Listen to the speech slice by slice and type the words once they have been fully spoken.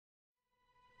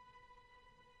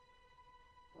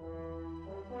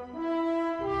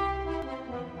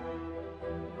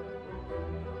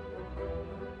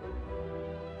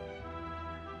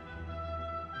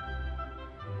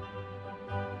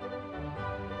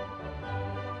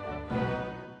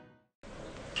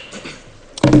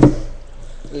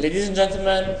Ladies and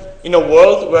gentlemen, in a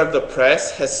world where the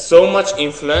press has so much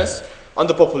influence on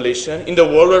the population, in the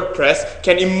world where press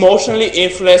can emotionally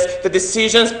influence the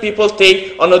decisions people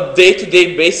take on a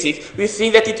day-to-day basis, we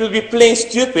think that it will be plain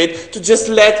stupid to just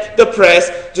let the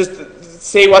press just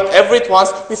say whatever it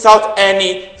wants without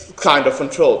any kind of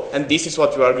control. And this is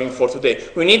what we are going for today.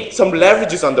 We need some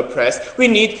leverages on the press. We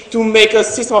need to make a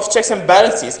system of checks and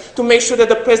balances to make sure that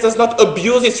the press does not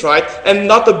abuse its right and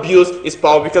not abuse its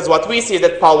power, because what we see is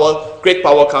that great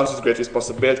power comes with great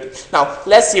responsibility. Now,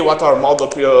 let's see what our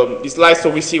model is like, so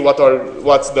we see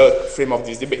what's the frame of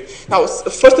this debate. Now,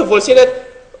 first of all, see that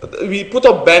we put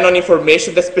a ban on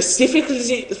information that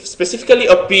specifically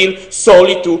appeal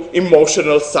solely to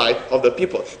emotional side of the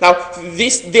people. Now,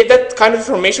 that kind of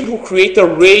information will create a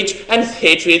rage and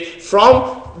hatred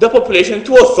from the population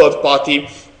to a third party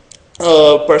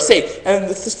per se. And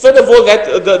first of all,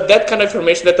 that kind of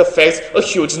information that affects a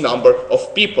huge number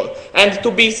of people. And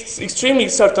to be extremely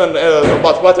certain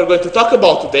about what we're going to talk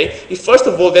about today, is first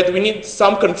of all that we need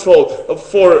some control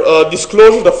for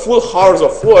disclosure the full horrors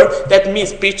of war. That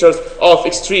means pictures of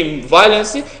extreme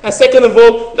violence. And second of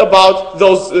all, about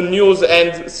those news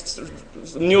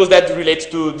that relates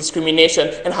to discrimination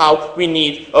and how we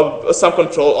need some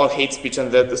control on hate speech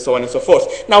and so on and so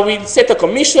forth. Now, we set a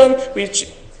commission which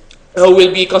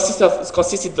will be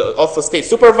consisted of a state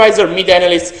supervisor, media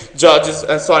analysts, judges,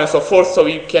 and so on and so forth, so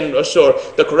we can assure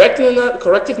the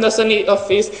correctiveness of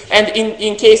this. And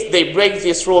in case they break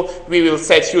this rule, we will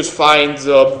set huge fines,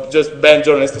 just ban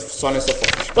journalists, so on and so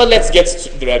forth. But let's get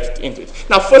direct into it.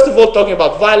 Now, first of all, talking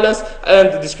about violence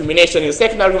and discrimination in the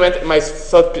second argument, my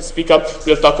third speaker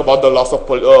will talk about the loss of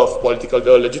political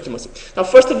legitimacy. Now,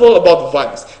 first of all, about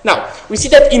violence. Now, we see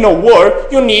that in a war,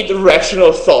 you need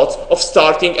rational thoughts of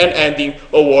starting and ending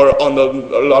a war on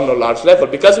a large level,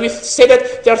 because we say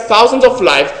that there are thousands of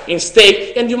lives in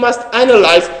stake, and you must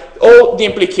analyze all the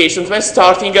implications when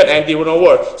starting and ending a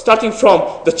war, starting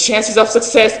from the chances of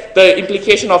success, the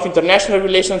implication of international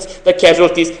relations, the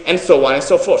casualties, and so on and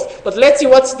so forth. But let's see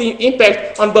what's the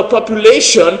impact on the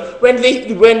population when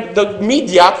the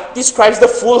media describes the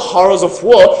full horrors of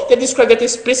war. They describe that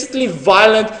explicitly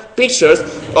violent pictures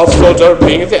of soldiers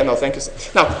being there. No, thank you, sir.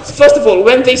 Now, first of all,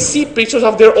 when they see pictures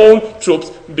of their own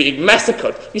troops being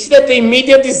massacred, we see that the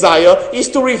immediate desire is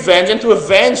to revenge and to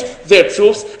avenge their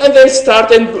troops, and then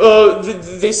start and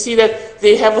they see that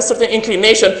they have a certain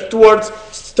inclination towards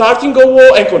starting a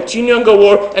war and continuing a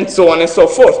war, and so on and so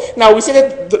forth. Now, we see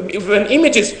that when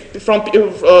images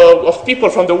of people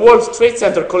from the World Trade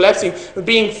Center collapsing,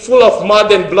 being full of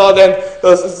mud and blood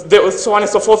and so on and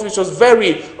so forth, which was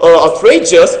very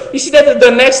outrageous, we see that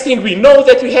the next thing we know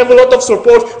that we have a lot of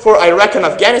support for Iraq and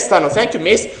Afghanistan. Oh, thank you,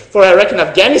 miss, for Iraq and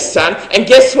Afghanistan. And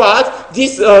guess what?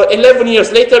 This 11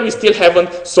 years later, we still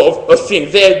haven't solved a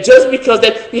thing there, just because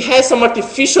that we have some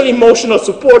artificial emotional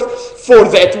support for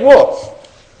that war.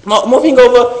 Now, moving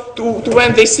over to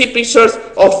when they see pictures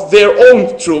of their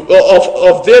own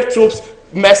of their troops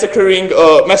massacring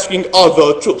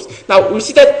other troops. Now, we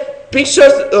see that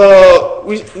pictures.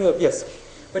 Yes.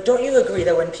 But don't you agree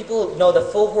that when people know the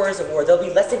full horrors of war, they'll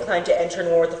be less inclined to enter in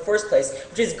war in the first place,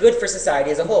 which is good for society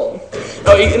as a whole?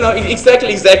 No,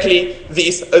 exactly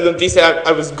this.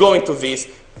 I was going to this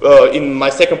in my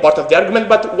second part of the argument.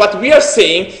 But what we are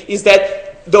saying is that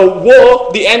the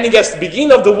war, the ending as the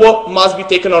beginning of the war, must be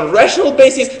taken on rational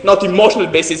basis, not emotional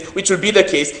basis, which will be the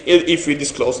case if we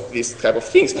disclose these type of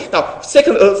things. Now,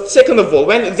 second of all,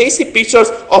 when they see pictures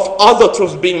of other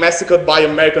troops being massacred by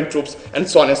American troops, and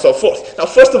so on and so forth. Now,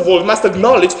 first of all, we must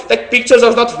acknowledge that pictures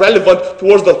are not relevant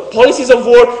towards the policies of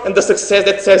war and the success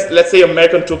that, let's say,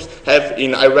 American troops have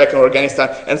in Iraq or Afghanistan,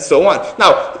 and so on.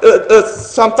 Now,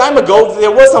 some time ago,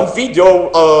 there was some video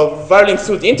viral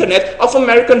through the internet of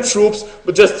American troops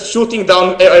just shooting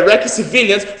down Iraqi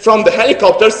civilians from the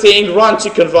helicopter, saying "run,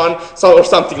 chicken, run," or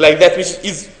something like that, which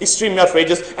is extremely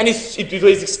outrageous, and it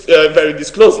is very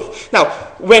disclosive. Now,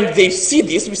 when they see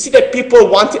this, we see that people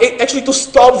want actually to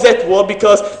stop that war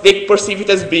because they perceive it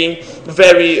as being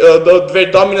very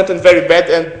dominant and very bad,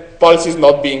 and policies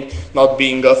not being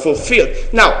fulfilled.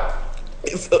 Now,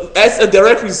 as a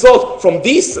direct result from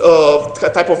these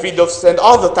type of videos and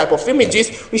other type of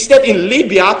images, we see that in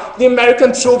Libya, the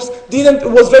American troops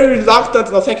was very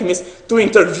reluctant, no thank you, miss, to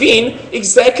intervene,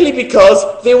 exactly because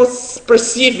they would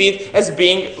perceive it as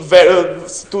being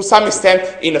to some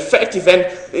extent ineffective. And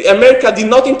America did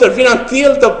not intervene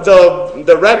until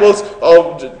the rebels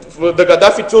of the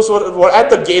Gaddafi troops were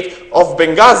at the gate of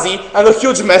Benghazi, and a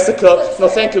huge massacre, no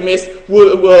thank you, miss,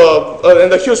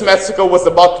 and a huge massacre was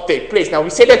about to take place. Now, we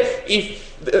say that if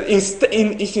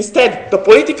instead the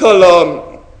political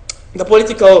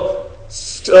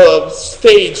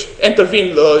stage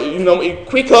intervene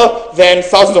quicker, then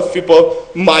thousands of people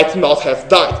might not have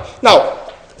died. Now,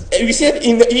 we see that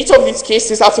in each of these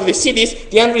cases, after they see this,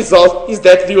 the end result is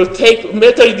that they will take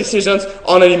military decisions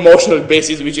on an emotional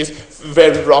basis, which is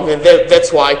very wrong, and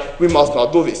that's why we must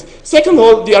not do this. Second of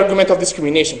all, the argument of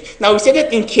discrimination. Now, we say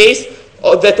that in case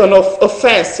that an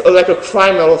offense, like a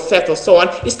crime or theft or so on,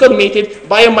 is committed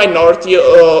by a minority,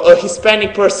 a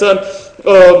Hispanic person,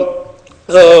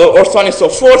 or so on and so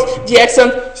forth, the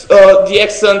accent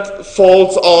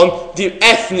falls on the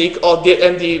ethnic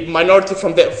and the minority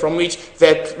from which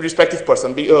that respective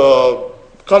person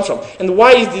comes from. And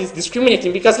why is this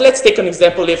discriminating? Because let's take an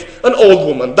example: if an old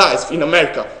woman dies in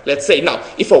America, let's say, now,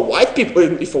 if a white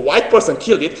person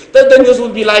killed it, then the news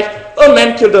would be like, a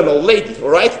man killed an old lady, all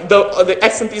right? The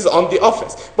accent is on the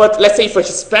offense. But let's say if a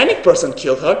Hispanic person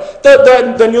killed her,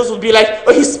 the news would be like,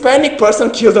 a Hispanic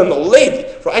person killed an old lady,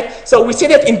 right? So we say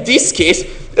that in this case,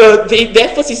 the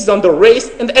emphasis is on the race,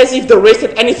 and as if the race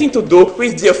had anything to do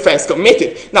with the offense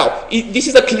committed. Now, this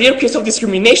is a clear case of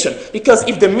discrimination, because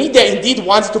if the media indeed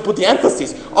wants to put the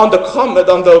emphasis on the comment,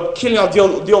 on the killing of the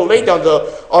old lady,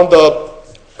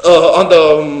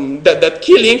 that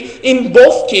killing, in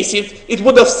both cases, it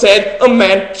would have said a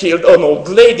man killed an old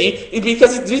lady,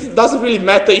 because it doesn't really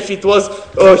matter if it was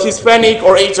Hispanic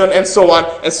or Asian and so on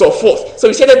and so forth. So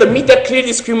we say that the media clearly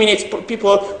discriminates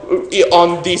people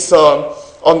on this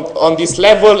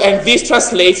level, and this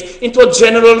translates into a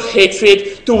general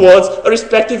hatred towards a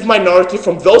respective minority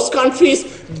from those countries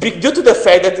due to the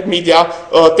fact that the media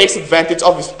takes advantage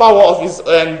of its power,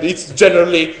 and it's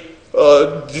generally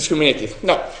discriminative.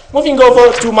 Now, moving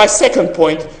over to my second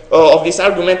point of this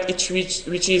argument, which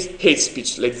is hate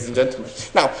speech, ladies and gentlemen.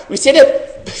 Now, we say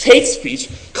that hate speech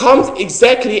comes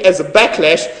exactly as a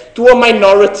backlash to a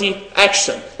minority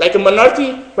action. Like a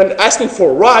minority, when asking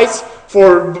for rights,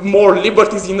 for more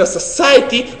liberties in a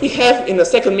society, we have, in the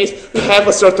second myth, we have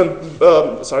a certain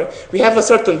backlash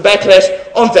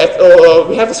on that.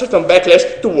 We have a certain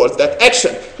backlash towards that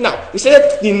action. Now, we say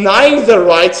that denying the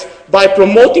rights by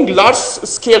promoting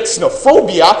large-scale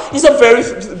xenophobia is a very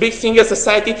big thing in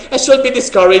society and should be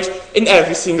discouraged in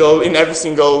every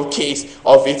single case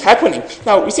of it happening.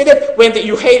 Now, we say that when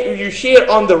you hear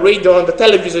on the radio, on the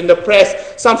television, in the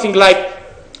press, something like,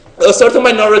 a certain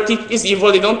minority is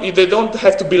evil, they don't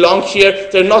have to belong here,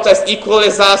 they're not as equal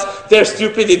as us, they're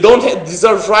stupid, they don't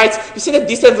deserve rights. You see that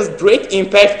this has a great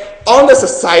impact on the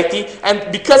society,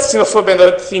 and because xenophobia,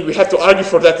 another thing we have to argue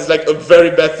for that, is like a very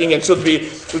bad thing and should be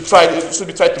tried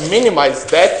to minimize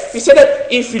that. We say that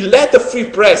if we let the free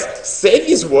press say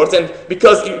these words, and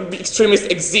because extremists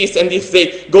exist, and if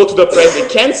they go to the press, they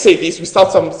can say this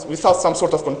without some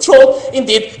sort of control,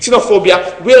 indeed,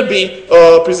 xenophobia will be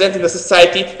present in the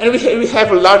society, and we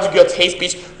have a large degree of hate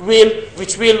speech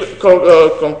which will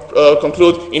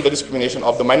conclude in the discrimination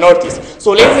of the minorities.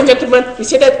 So, ladies and gentlemen, we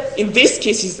say that in these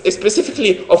cases,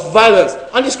 specifically of violence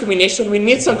and discrimination, we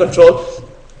need some control,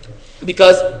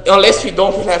 because unless we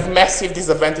don't, we'll have massive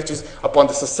disadvantages upon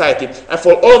the society. And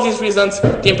for all of these reasons,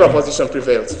 the proposition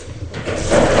prevails.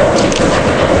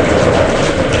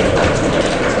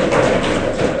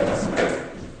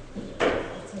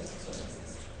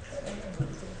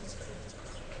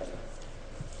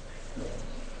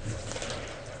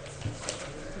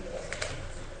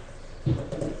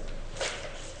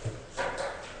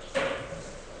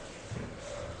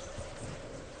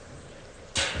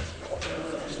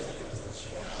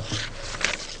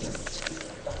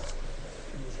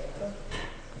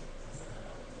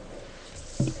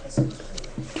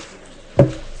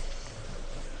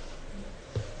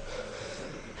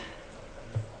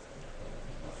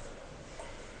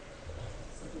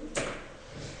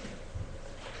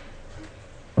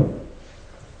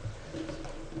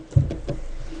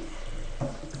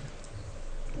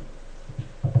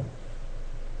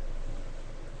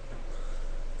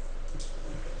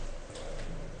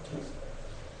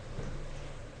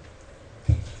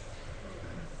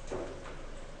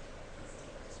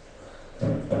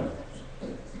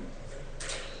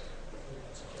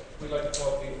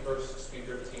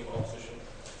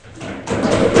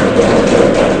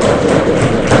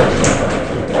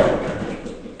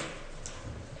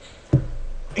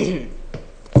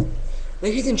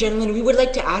 Ladies and gentlemen, we would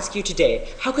like to ask you today,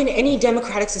 how can any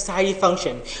democratic society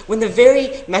function when the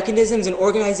very mechanisms and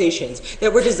organizations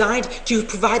that were designed to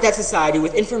provide that society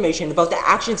with information about the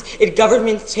actions its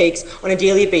government takes on a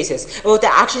daily basis, about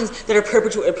the actions that are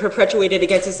perpetuated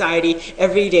against society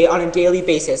every day on a daily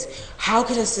basis? How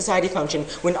can a society function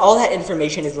when all that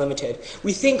information is limited?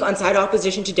 We think on side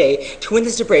opposition today, to win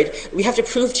this debate, we have to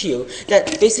prove to you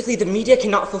that basically the media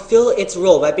cannot fulfill its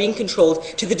role by being controlled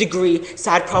to the degree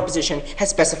side proposition has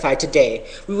specified today.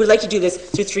 We would like to do this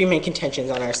through three main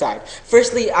contentions on our side.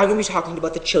 Firstly, I'm going to be talking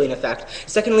about the chilling effect.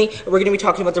 Secondly, we're going to be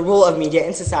talking about the role of media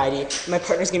in society. My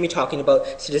partner's going to be talking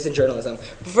about citizen journalism.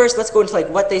 But first, let's go into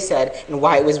what they said and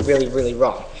why it was really, really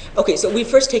wrong. Okay, so we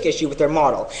first take issue with their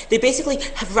model. They basically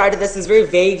have provided us this very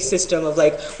vague system of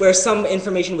where some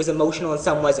information was emotional and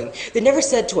some wasn't. They never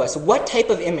said to us what type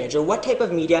of image or what type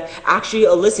of media actually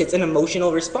elicits an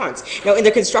emotional response. Now, in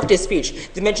their constructive speech,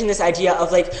 they mentioned this idea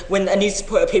of when a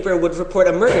newspaper would report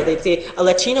a murder, they'd say a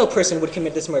Latino person would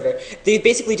commit this murder. They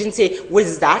basically didn't say,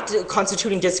 was that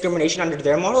constituting discrimination under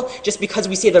their model? Just because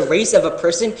we say the race of a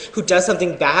person who does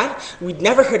something bad? We'd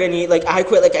never heard any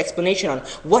adequate explanation on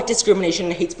what discrimination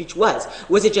and hate speech was.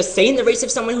 Was it just saying the race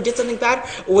of someone who did something bad,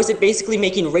 or was it basically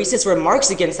making racist remarks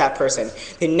against that person?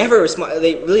 They never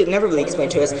never really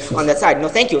explained to us on that side. No,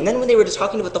 thank you. And then when they were just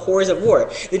talking about the horrors of war,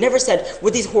 they never said,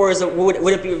 would these horrors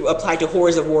would it be applied to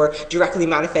horrors of war directly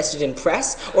manifested in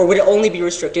press, or would it only be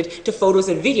restricted to photos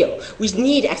and video? We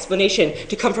need explanation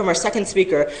to come from our second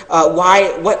speaker,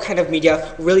 what kind of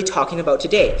media we're really talking about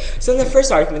today. So in the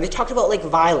first argument, they talked about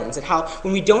violence and how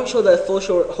when we don't show the full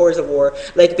horrors of war,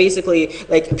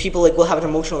 people will have an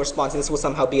emotional response and this will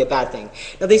somehow be a bad thing.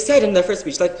 Now they said in their first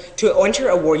speech, to enter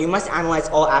a war, you must analyze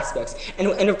all aspects.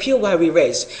 And appeal why we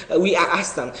raised, we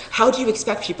asked them, how do you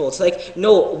expect people to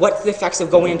know what the effects of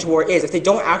going into war is if they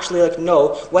don't actually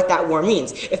know what that war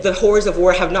means? If the horrors of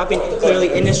war have not been clearly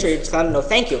illustrated to them, no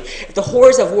thank you. If the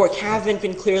horrors of war haven't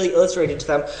been clearly illustrated to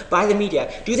them by the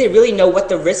media, do they really know what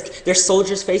the risk their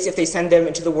soldiers face if they send them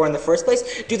into the war in the first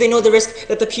place? Do they know the risk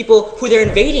that the people who they're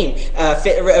invading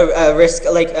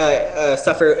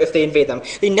suffer if they invade them?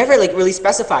 They never really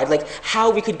specified how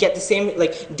we could get the same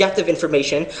depth of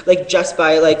information just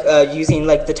by using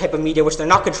the type of media which they're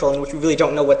not controlling, which we really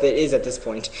don't know what that is at this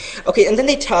point. Okay, and then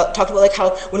they talked about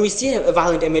how when we see a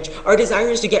violent image, our desire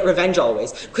is to get revenge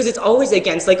always, because it's always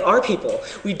against our people.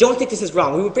 We don't think this is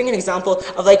wrong. We would bring an example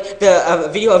of the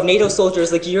video of NATO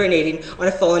soldiers urinating on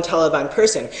a fallen Taliban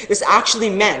person. This actually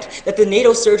meant that the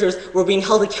NATO soldiers were being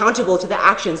held accountable to the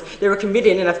actions they were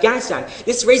committed in Afghanistan.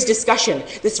 This raised discussion.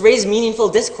 This raised meaningful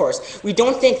discourse. We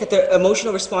don't think that the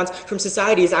emotional response from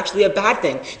society is actually a bad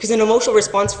thing, because an emotional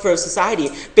response for society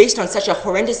based on such a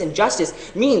horrendous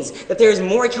injustice means that there is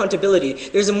more accountability.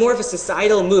 There's more of a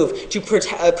societal move to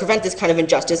prevent this kind of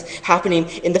injustice happening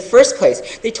in the first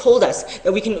place. They told us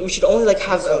that we should only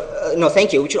have no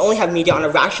thank you. We should only have media on a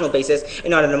rational basis and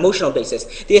not an emotional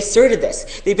basis. They asserted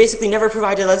this. They basically never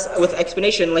provided us with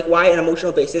explanation why an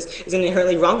emotional basis is an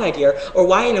inherently wrong idea, or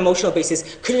why an emotional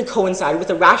basis couldn't coincide with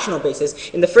a rational basis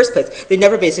in the first place. They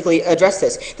never basically addressed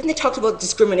this. Then they talked about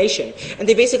discrimination, and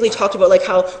they basically talked about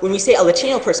how when we say a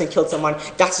Latino person killed someone,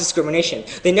 that's discrimination.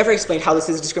 They never explained how this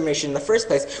is discrimination in the first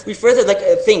place. We further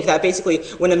think that basically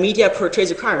when a media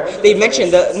portrays a crime, they mention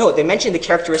the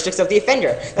characteristics of the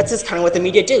offender. That's just kind of what the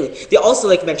media do. They also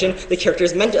mention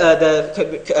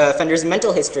the offender's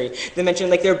mental history. They mention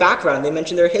their background. They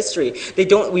mention their history. We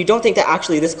don't think that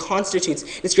actually this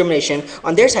constitutes discrimination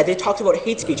on their side. They talked about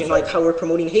hate speech and how we're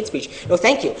promoting hate speech. No,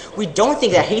 thank you. We don't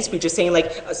think that hate speech is saying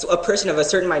a person of a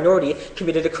certain minority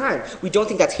committed a crime. We don't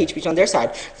think that's hate speech on their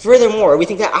side. Furthermore, we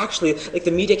think that actually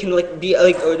the media can be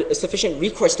a sufficient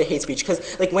recourse to hate speech,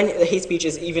 because when the hate speech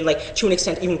is even to an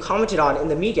extent even commented on in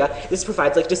the media, this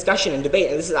provides discussion and debate,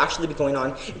 and this is actually going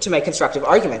on to my constructive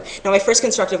argument. Now, my first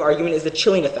constructive argument is the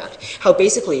chilling effect. How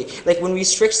basically when we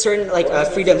restrict certain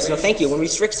freedoms, no thank you, when we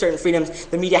restrict certain freedoms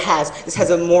the media has, this has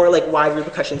a more wide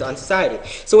repercussions on society.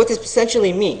 So what this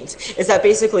essentially means is that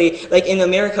basically in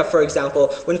America, for example,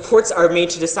 when courts are made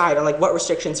to decide on what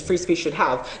restrictions free speech should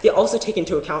have, they also take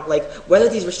into account whether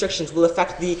these restrictions will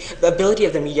affect the ability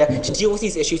of the media to deal with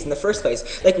these issues in the first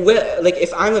place.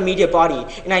 If I'm a media body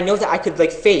and I know that I could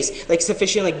face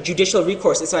sufficient judicial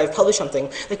recourse if I publish something,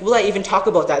 will I even talk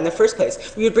about that in the first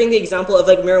place? We would bring the example of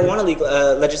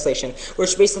marijuana legislation,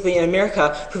 which basically in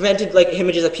America prevented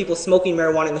images of people smoking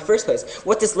marijuana in the first place.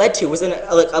 What this led to was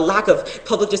a lack of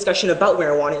public discussion about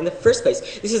marijuana in the first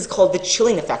place. This is called the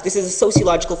chilling effect. This is a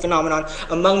sociological phenomenon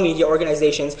among media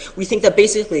organizations. We think that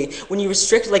basically when you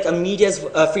restrict a media's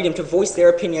freedom to voice their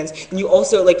opinions, then you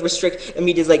also restrict a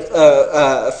media's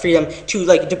freedom to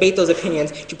debate those opinions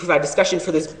opinions, to provide discussion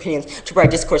for those opinions, to provide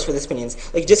discourse for those opinions.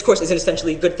 Like discourse is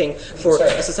essentially a good thing for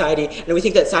a society, and we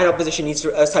think that side proposition needs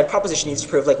to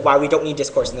prove like why we don't need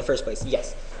discourse in the first place.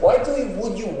 Yes. Why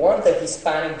would you want a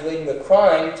Hispanic doing a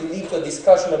crime to lead to a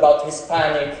discussion about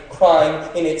Hispanic crime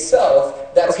in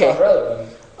itself? That's not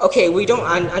relevant. Okay,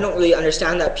 I don't really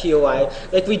understand that POI.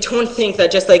 Like, we don't think that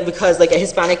just like because like a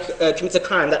Hispanic commits a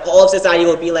crime, that all of society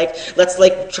will be like, let's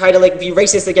like try to like be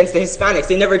racist against the Hispanics.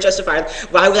 They never justified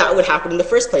why that would happen in the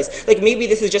first place. Like, maybe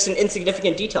this is just an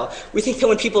insignificant detail. We think that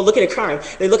when people look at a crime,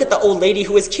 they look at the old lady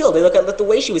who was killed. They look at the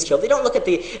way she was killed. They don't look at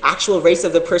the actual race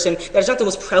of the person. That's not the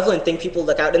most prevalent thing people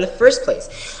look at in the first place.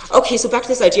 Okay, so back to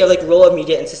this idea of like role of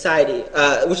media in society,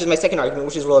 which is my second argument,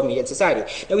 which is role of media in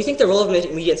society. Now, we think the role of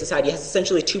media in society has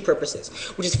essentially two purposes,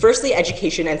 which is firstly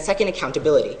education and second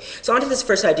accountability. So onto this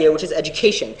first idea, which is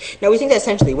education. Now we think that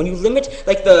essentially when you limit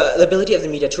like the ability of the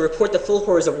media to report the full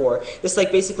horrors of war, this like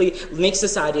basically makes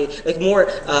society like more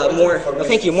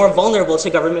vulnerable to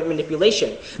government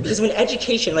manipulation. Because when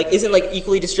education like isn't like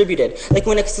equally distributed, like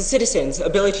when a citizen's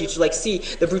ability to like see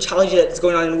the brutality that's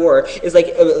going on in war is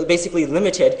like basically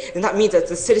limited, then that means that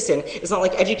the citizen is not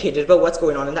like educated about what's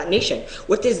going on in that nation.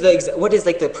 What is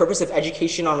like the purpose of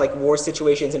education on like war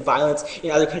situations and violence in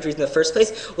other countries in the first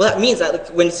place? Well, that means that like,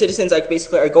 when citizens like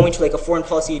basically are going to like a foreign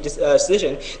policy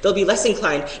decision, they'll be less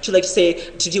inclined to like say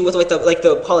to deal with what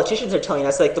the politicians are telling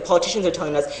us. Like the politicians are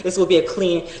telling us this will be like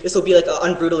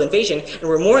an unbrutal invasion, and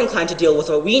we're more inclined to deal with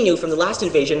what we knew from the last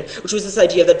invasion, which was this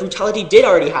idea that brutality did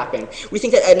already happen. We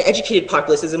think that an educated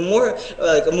populace is a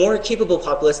more capable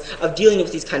populace of dealing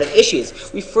with these kind of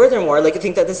issues. We furthermore like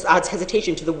think that this adds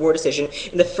hesitation to the war decision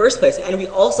in the first place, and we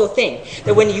also think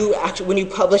that when you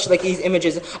publish like these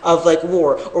images of like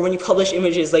war, or when you publish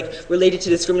images like related to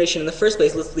discrimination in the first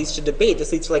place, this leads to debate.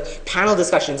 This leads to like panel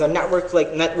discussions on networks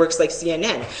like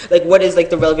CNN. Like what is like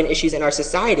the relevant issues in our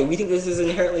society? We think this is an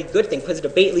inherently good thing because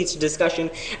debate leads to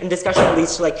discussion, and discussion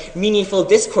leads to like meaningful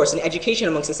discourse and education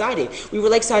among society. We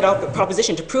would like side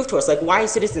proposition to prove to us like why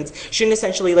citizens shouldn't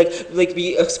essentially like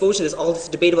be exposed to all this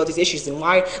debate about these issues, and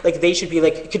why like they should be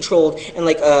like controlled and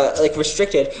like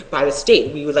restricted by the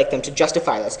state. We would like them to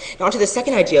justify this. Now onto the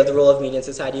second idea of the role of media in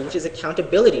society, which is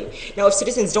accountability. Now, if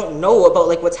citizens don't know about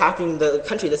like what's happening in the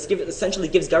country, this essentially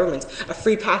gives governments a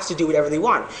free pass to do whatever they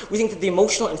want. We think that the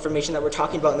emotional information that we're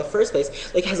talking about in the first place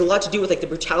like has a lot to do with like the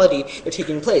brutality that's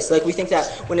taking place. Like we think that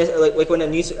when a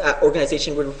news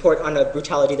organization would report on a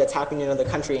brutality that's happening in another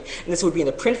country, and this would be in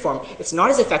the print form, it's not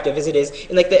as effective as it is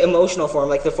in like the emotional form,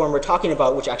 like the form we're talking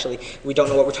about, which actually we don't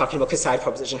know what we're talking about because side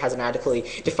proposition hasn't adequately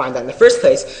defined that in the first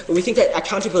place. But we think that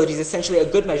accountability is essentially a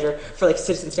good measure for like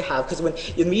citizens to have, because when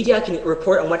the media can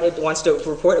report on what it wants to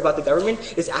report about the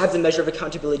government, this adds a measure of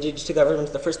accountability to government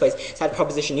in the first place. Side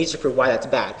proposition needs to prove why that's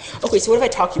bad. Okay, so what have I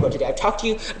talked to you about today? I've talked to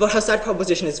you about how side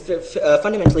proposition has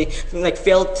fundamentally like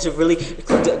failed to really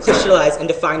crystallize and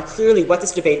define clearly what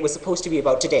this debate was supposed to be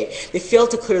about today. They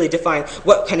failed to clearly define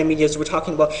what kind of media we're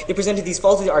talking about. They presented these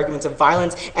faulty arguments of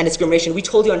violence and discrimination. We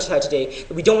told you on side today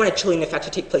that we don't want a chilling effect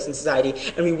to take place in society,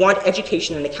 and we want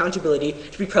education and accountability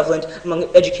to be prevalent among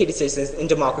educated citizens in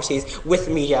democracies, with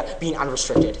media being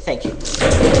unrestricted. Thank you.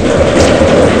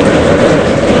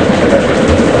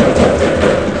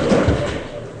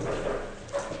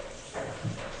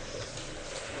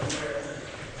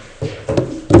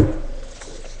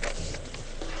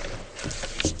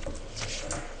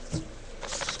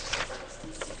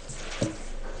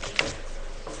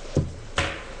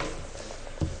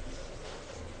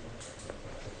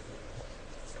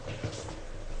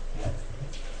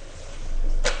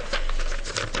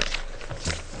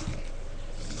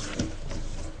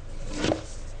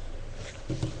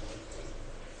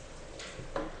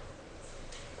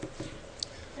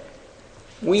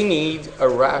 We need a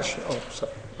rational. Oh,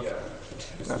 sorry. Yeah.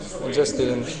 No, we just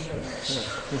didn't. No.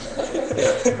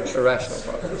 Yeah, a rational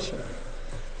population.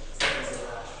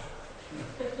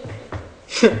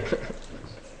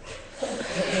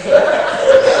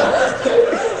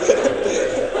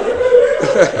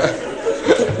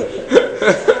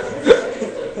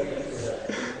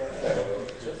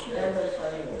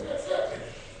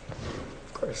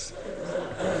 Of course.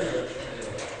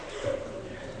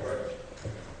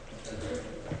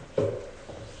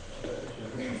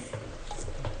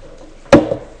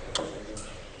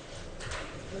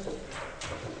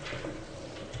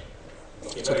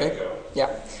 It's okay? Yeah.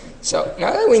 So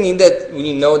now that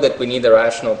we know that we need a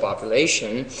rational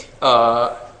population,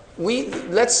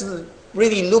 let's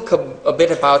really look a bit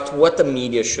about what the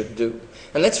media should do.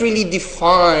 And let's really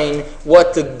define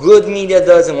what the good media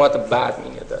does and what the bad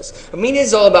media does. Media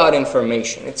is all about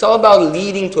information. It's all about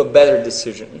leading to a better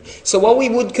decision. So what we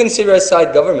would consider as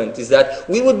side government is that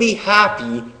we would be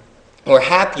happy or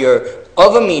happier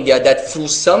of a media that through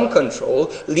some control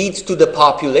leads to the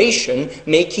population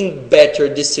making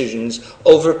better decisions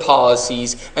over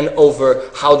policies and over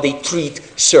how they treat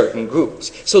certain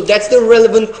groups. So that's the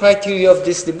relevant criteria of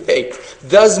this debate.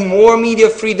 Does more media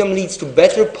freedom leads to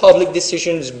better public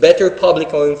decisions, better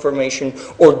public information,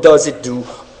 or does it do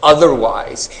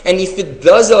otherwise? And if it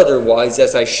does otherwise,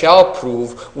 as I shall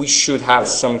prove, we should have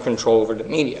some control over the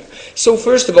media. So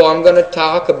first of all, I'm going to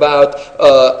talk about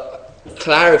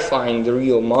clarifying the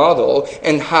real model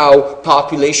and how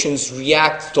populations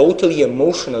react totally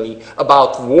emotionally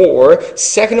about war.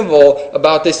 Second of all,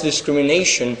 about this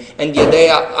discrimination and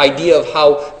the idea of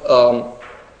how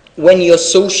when you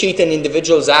associate an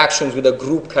individual's actions with a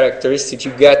group characteristic,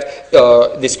 you get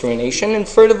discrimination. And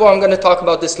third of all, I'm going to talk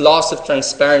about this loss of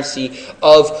transparency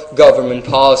of government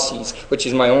policies, which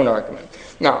is my own argument.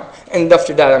 Now, and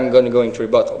after that, I'm going to go into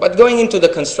rebuttal. But going into the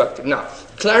constructive. Now,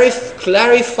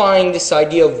 clarifying this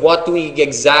idea of what do we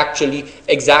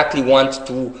exactly want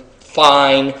to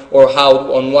fine, or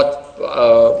how, on what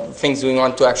things do we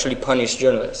want to actually punish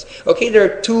journalists. Okay, there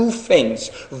are two things.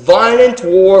 Violent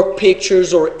war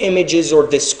pictures or images or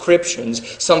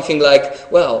descriptions. Something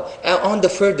like, well, on the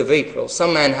 3rd of April,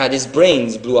 some man had his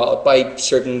brains blew out by a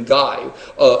certain guy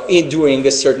during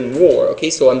a certain war.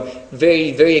 Okay, so I'm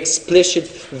very, very explicit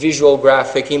visual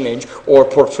graphic image or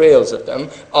portrayals of them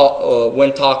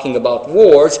when talking about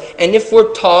wars. And if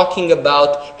we're talking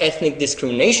about ethnic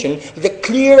discrimination, the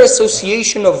clear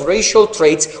association of racial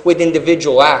traits with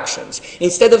individual actions.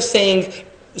 Instead of saying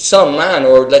some man,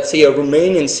 or let's say a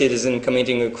Romanian citizen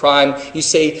committing a crime, you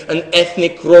say an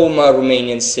ethnic Roma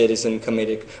Romanian citizen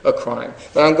committing a crime.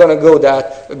 But I'm going to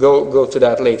go to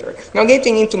that later. Now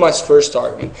getting into my first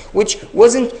argument, which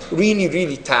wasn't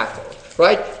really tackled.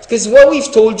 Right? Because what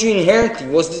we've told you inherently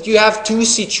was that you have two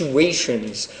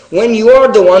situations. When you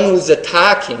are the one who's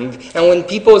attacking, and when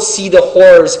people see the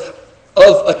horrors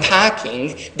of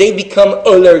attacking, they become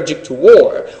allergic to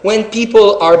war. When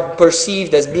people are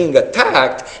perceived as being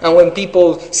attacked, and when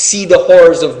people see the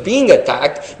horrors of being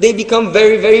attacked, they become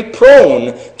very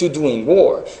prone to doing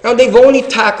war. Now, they've only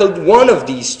tackled one of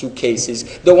these two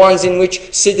cases, the ones in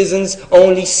which citizens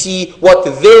only see what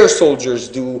their soldiers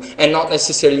do and not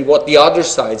necessarily what the other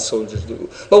side's soldiers do.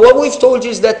 But what we've told you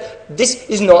is that this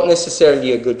is not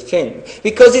necessarily a good thing,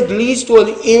 because it leads to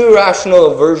an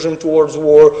irrational aversion towards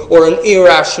war, or an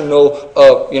irrational,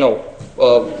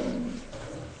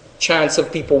 chance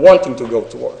of people wanting to go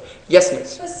to war. Yes,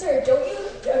 miss? But sir, don't you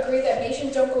agree that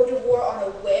nations don't go to war on a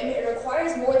whim? It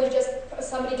requires more than just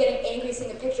somebody getting angry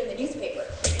seeing a picture in the newspaper.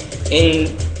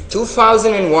 In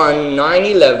 2001,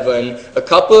 9/11, a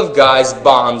couple of guys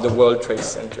bombed the World Trade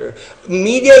Center.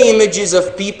 Media images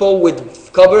of people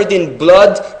covered in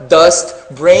blood, dust,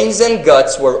 brains and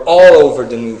guts were all over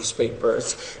the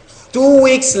newspapers. 2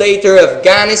 weeks later,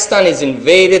 Afghanistan is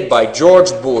invaded by George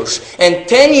Bush. And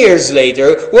 10 years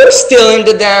later, we're still in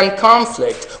the damn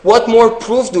conflict. What more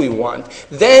proof do we want?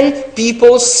 Then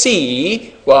people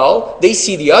see, well, they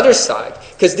see the other side.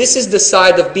 Because this is the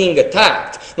side of being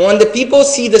attacked. When the people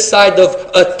see the side of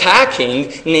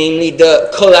attacking, namely the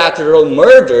collateral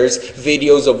murders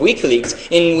videos of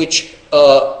WikiLeaks, in which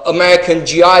American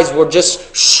GIs were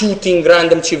just shooting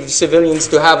random civilians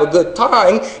to have a good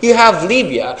time, you have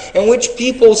Libya, in which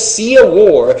people see a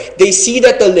war, they see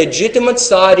that the legitimate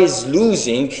side is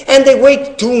losing, and they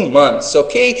wait 2 months,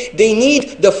 okay? They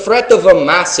need the threat of a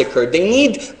massacre. They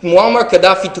need Muammar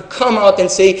Gaddafi to come out and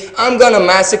say, I'm going to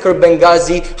massacre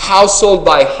Benghazi household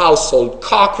by household,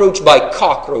 cockroach by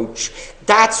cockroach.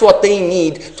 That's what they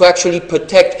need to actually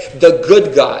protect the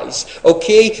good guys,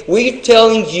 okay? We're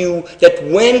telling you that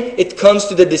when it comes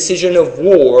to the decision of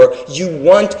war, you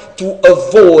want to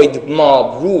avoid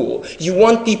mob rule. You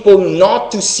want people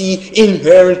not to see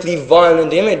inherently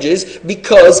violent images,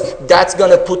 because that's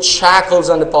going to put shackles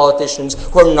on the politicians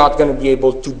who are not going to be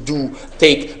able to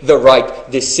take the right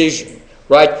decision.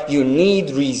 Right? You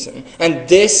need reason. And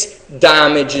this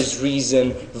damages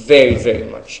reason very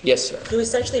much. Yes, sir? You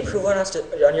essentially prove on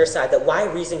your side that why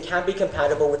reason can't be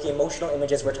compatible with the emotional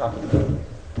images we're talking about.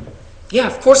 Yeah,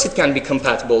 of course it can be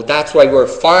compatible. That's why we're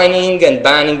fining and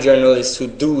banning journalists who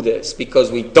do this, because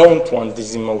we don't want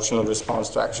this emotional response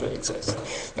to actually exist.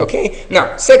 Okay?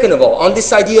 Now, second of all, on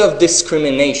this idea of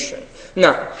discrimination.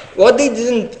 Now, what they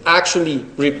didn't actually,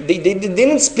 they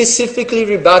didn't specifically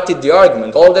rebut the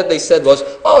argument. All that they said was,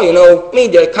 oh,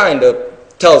 media kind of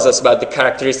tells us about the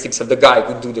characteristics of the guy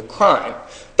who do the crime.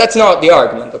 That's not the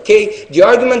argument, okay? The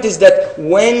argument is that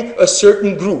when a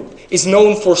certain group is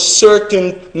known for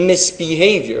certain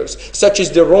misbehaviors, such as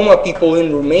the Roma people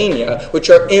in Romania, which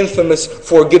are infamous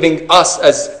for giving us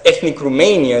as ethnic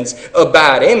Romanians a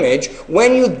bad image.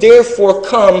 When you therefore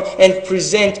come and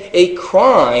present a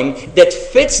crime that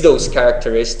fits those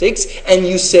characteristics, and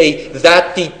you say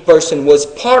that the person was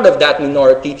part of that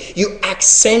minority, you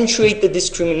accentuate the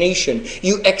discrimination.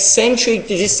 You accentuate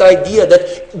this idea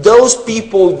that those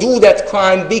people do that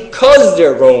crime because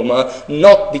they're Roma,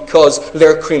 not because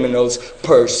they're criminals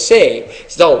per se.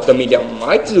 So the media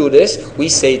might do this. We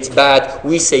say it's bad.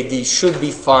 We say these should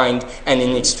be fined and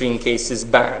in extreme cases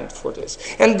banned for this.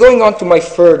 And going on to my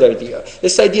third idea,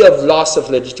 this idea of loss of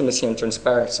legitimacy and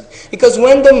transparency. Because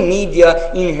when the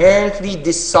media inherently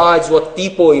decides what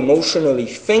people emotionally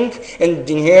think and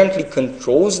inherently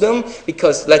controls them,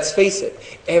 because let's face it,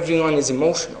 everyone is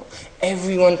emotional.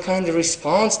 Everyone kind of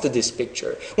responds to this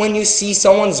picture. When you see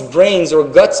someone's brains or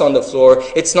guts on the floor,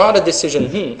 it's not a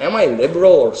decision, am I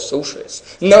liberal or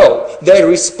socialist? No, the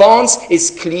response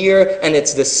is clear and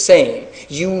it's the same.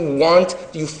 You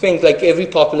think like every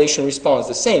population responds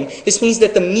the same. This means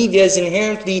that the media is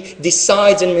inherently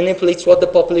decides and manipulates what the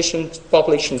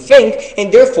population think,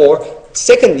 and therefore,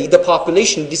 secondly, the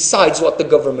population decides what the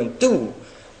government do.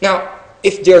 Now,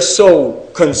 if they're so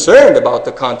concerned about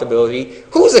accountability,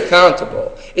 who's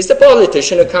accountable? Is the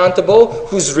politician accountable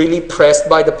who's really pressed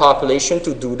by the population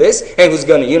to do this and who's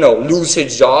going to, lose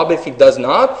his job if he does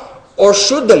not? Or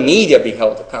should the media be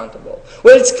held accountable?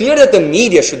 Well, it's clear that the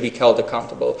media should be held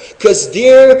accountable because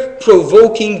they're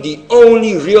provoking the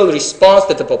only real response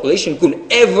that the population could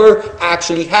ever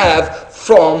actually have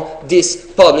from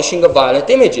this publishing of violent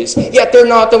images. Yet they're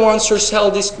not the ones who are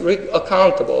held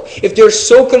accountable. If they're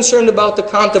so concerned about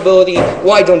accountability,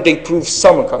 why don't they prove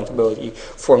some accountability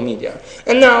for media?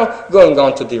 And now, going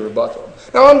on to the rebuttal.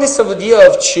 Now, on this idea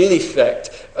of chilling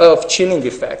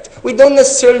effect, we don't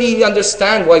necessarily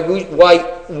understand why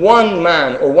one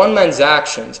man or one man's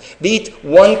actions, be it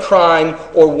one crime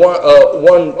or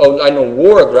one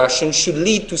war aggression, should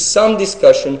lead to some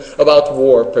discussion about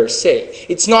war per se.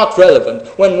 It's not relevant.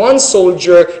 When one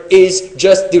soldier is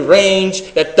just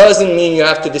deranged, that doesn't mean you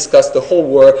have to discuss the whole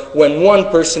war. When one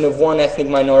person of one ethnic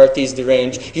minority is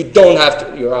deranged,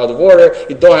 you're out of order,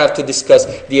 you don't have to discuss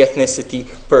the ethnicity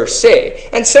per se.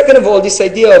 And second of all, this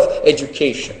idea of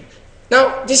education.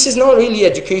 Now, this is not really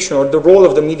education or the role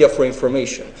of the media for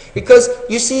information. Because,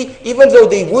 you see, even though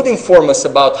they would inform us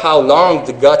about how long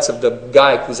the guts of the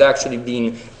guy who's actually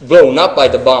being blown up by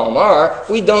the bomb are,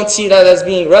 we don't see that as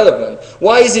being relevant.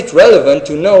 Why is it relevant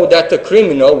to know that the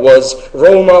criminal was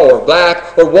Roma or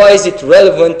black? Or why is it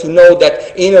relevant to know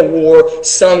that in a war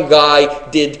some guy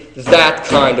did that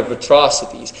kind of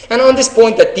atrocities? And on this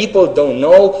point that people don't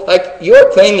know, like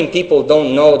you're claiming people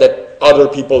don't know that other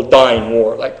people die in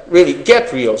war. Like, really,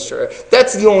 get real, sir.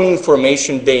 That's the only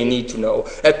information they need to know.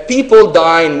 That people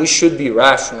die and we should be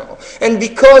rational. And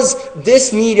because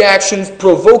this media actions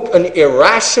provoke an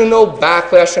irrational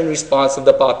backlash and response of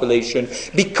the population,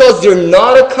 because they're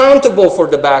not accountable for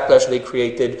the backlash they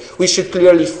created, we should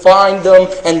clearly fine them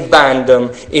and ban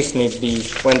them if need be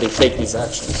when they take these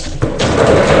actions.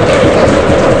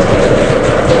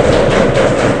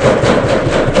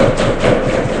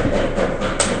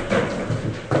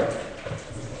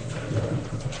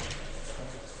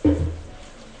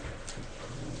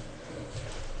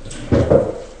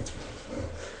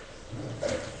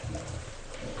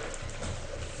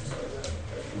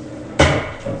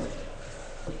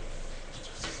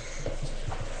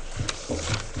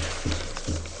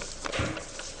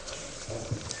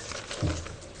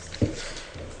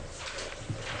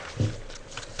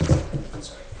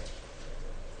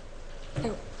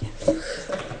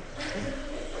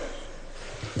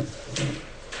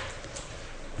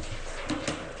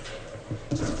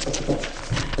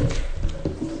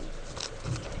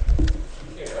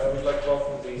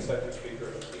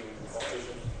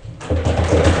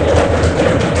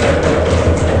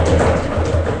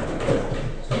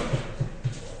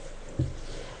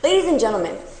 Ladies and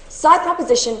gentlemen, Side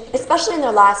Proposition, especially in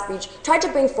their last speech, tried to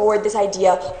bring forward this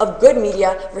idea of good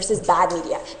media versus bad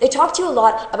media. They talked to you a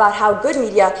lot about how good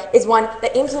media is one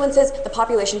that influences the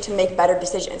population to make better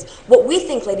decisions. What we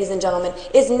think, ladies and gentlemen,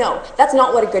 is no, that's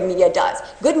not what a good media does.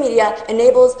 Good media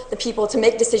enables the people to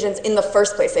make decisions in the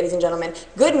first place, ladies and gentlemen.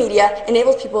 Good media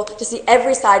enables people to see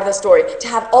every side of the story, to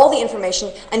have all the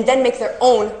information, and then make their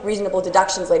own reasonable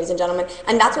deductions, ladies and gentlemen.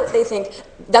 And that's what they think.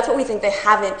 That's what we think they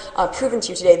haven't proven to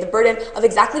you today, the burden of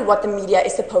exactly what the media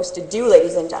is supposed to do,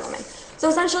 ladies and gentlemen. So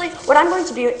essentially, what I'm going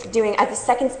to be doing as the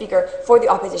second speaker for the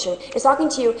opposition is talking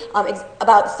to you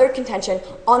about the third contention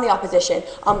on the opposition,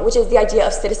 which is the idea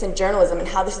of citizen journalism and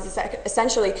how this is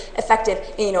essentially effective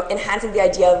in enhancing the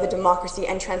idea of a democracy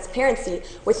and transparency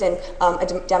within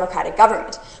a democratic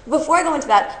government. Before I go into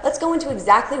that, let's go into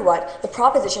exactly what the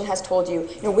proposition has told you,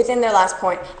 within their last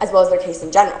point, as well as their case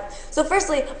in general. So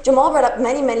firstly, Jamal brought up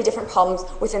many, many different problems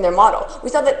within their model. We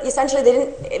saw that essentially they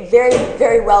didn't very,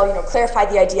 very well, clarify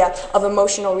the idea of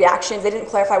emotional reactions. They didn't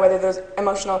clarify whether those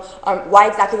emotional, why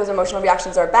exactly those emotional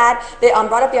reactions are bad. They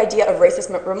brought up the idea of racist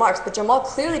remarks, but Jamal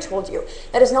clearly told you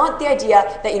that it's not the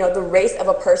idea that, the race of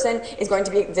a person is going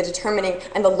to be the determining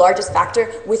and the largest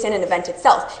factor within an event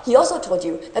itself. He also told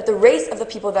you that the race of the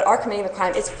people that are committing the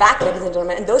crime is fact, ladies and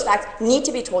gentlemen, and those facts need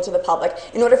to be told to the public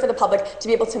in order for the public to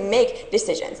be able to make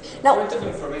decisions. Now,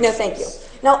 no, thank you.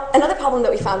 Now, another problem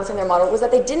that we found within their model was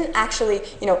that they didn't actually,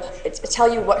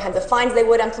 tell you what kinds of fines they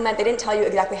would implement. They didn't tell you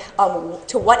exactly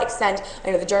to what extent,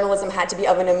 the journalism had to be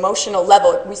of an emotional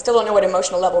level. We still don't know what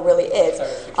emotional level really is.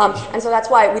 And so that's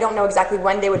why we don't know exactly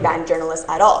when they would ban journalists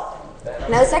at all.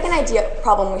 Now, the second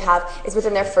problem we have is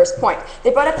within their first point. They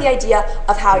brought up the idea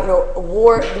of how,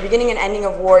 war, the beginning and ending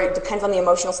of war depends on the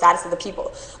emotional status of the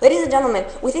people. Ladies and gentlemen,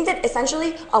 we think that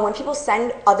essentially when people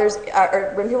send others,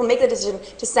 or when people make the decision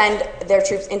to send their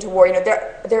troops into war,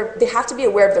 they have to be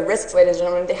aware of the risks, ladies and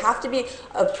gentlemen. They have to be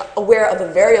aware of the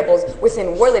variables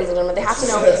within war, ladies and gentlemen. They have to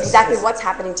know exactly what's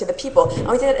happening to the people. And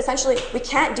we think that essentially we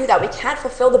can't do that. We can't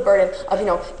fulfill the burden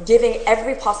of, giving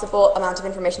every possible amount of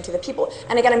information to the people.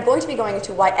 And again, I'm going to be going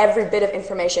into why every bit of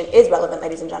information is relevant,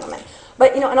 ladies and gentlemen.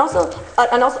 But and also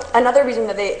another reason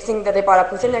that they think that they brought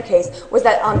up within their case was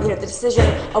that the decision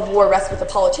of war rests with the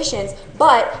politicians.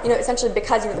 But essentially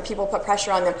because the people put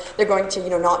pressure on them, they're going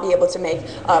to not be able to make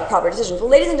proper decisions. Well,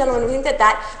 ladies and gentlemen, we think that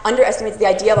that underestimates the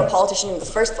idea of a politician in the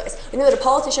first place. We know that a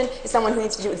politician is someone who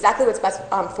needs to do exactly what's best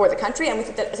for the country, and we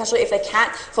think that essentially if they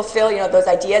can't fulfill those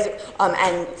ideas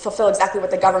and fulfill exactly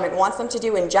what the government wants them to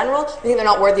do in general, we think they're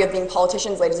not worthy of being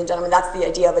politicians, ladies and gentlemen. That's the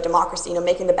idea of a democracy,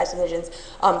 making the best decisions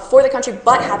for the country,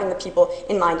 but having the people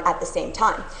in mind at the same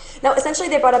time. Now, essentially,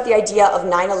 they brought up the idea of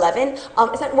 9/11.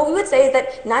 What we would say is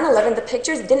that 9/11, the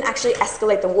pictures didn't actually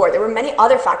escalate the war. There were many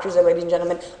other factors there, ladies and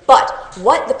gentlemen, but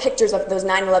what the pictures of those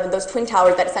 9/11, those twin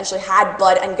towers that essentially had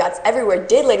blood and guts everywhere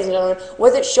did, ladies and gentlemen,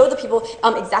 was it showed the people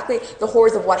exactly the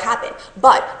horrors of what happened.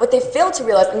 But what they failed to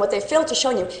realize and what they failed to show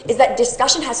you is that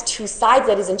discussion has two sides,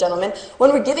 ladies and gentlemen.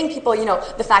 When we're giving people,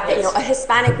 the fact that, a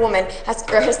Hispanic woman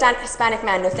or a Hispanic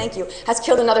man, no thank you, has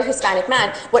killed another Hispanic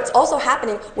man, what's also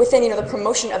happening within, the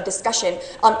promotion of discussion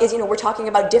is, we're talking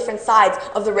about different sides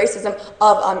of the racism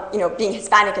of, being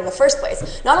Hispanic in the first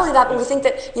place. Not only that, but we think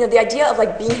that, the idea of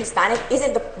being Hispanic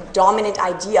isn't the dominant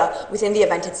idea within the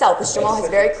event itself, which Jamal has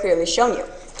very clearly shown you.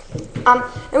 And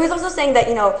he was also saying that,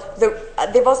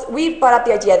 we brought up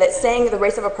the idea that saying the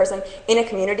race of a person in a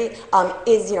community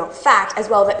is, fact, as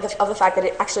well as of the fact that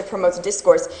it actually promotes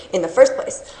discourse in the first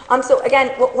place. So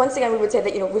again, once again, we would say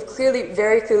that, we've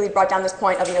very clearly brought down this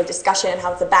point of, discussion and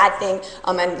how it's a bad thing,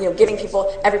 and, giving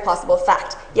people every possible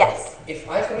fact. Yes? If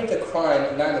I commit a crime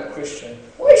and I'm a Christian,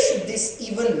 why should this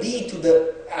even lead to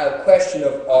the question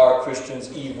of are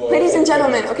Christians evil? Ladies and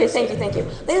gentlemen, okay, thank you.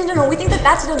 Ladies and gentlemen, we think that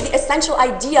that's the essential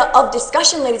idea of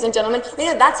discussion, ladies and gentlemen. We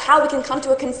think that that's how we can come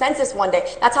to a consensus one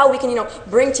day. That's how we can,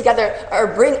 bring together or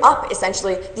bring up,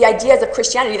 essentially, the ideas of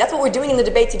Christianity. That's what we're doing in the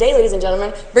debate today, ladies and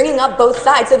gentlemen, bringing up both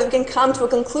sides so that we can come to a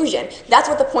conclusion. That's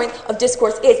what the point of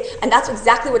discourse is, and that's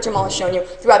exactly what Jamal has shown you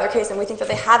throughout their case, and we think that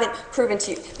they haven't proven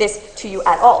this to you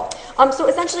at all. So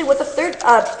essentially what the third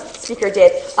speaker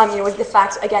did, was the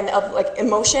fact, again, of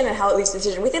emotion and how it leads to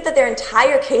decision. We think that their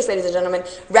entire case, ladies and gentlemen,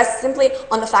 rests simply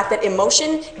on the fact that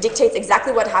emotion dictates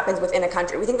exactly what happens within a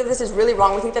country. We think that this is really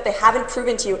wrong. We think that they haven't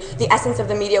proven to you the essence of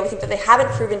the media. We think that they haven't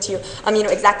proven to you,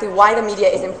 exactly why the media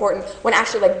is important when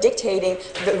actually dictating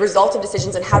the result of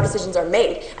decisions and how decisions are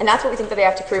made. And that's what we think that they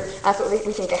have to prove. And that's what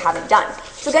we think they haven't done.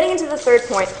 So getting into the third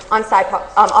point on side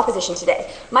opposition today.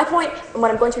 My point, and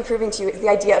what I'm going to be proving to you, is the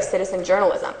idea of citizen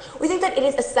journalism. We think that it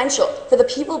is essential for the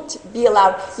people to be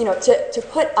allowed, to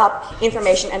put up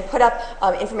information and put up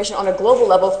information on a global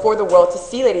level for the world to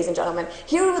see, ladies and gentlemen.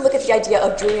 Here we would look at the idea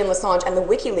of Julian Assange and the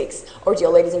WikiLeaks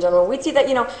ordeal, ladies and gentlemen. We'd see that,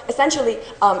 essentially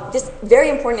this very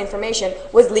important information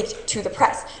was leaked to the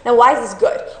press. Now, why is this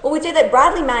good? Well, we'd say that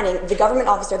Bradley Manning, the government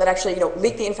officer that actually,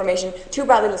 leaked the information to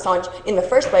Bradley Assange in the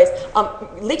first place,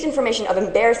 leaked information of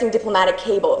embarrassing diplomatic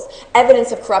cables,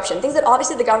 evidence of corruption, things that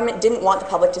obviously the government didn't want the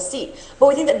public to see. But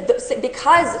we think that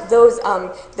because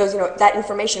that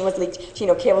information was leaked to,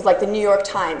 cables like the New York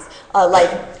Times, like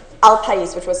Al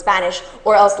País, which was Spanish,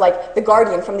 or else like The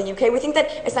Guardian from the UK. We think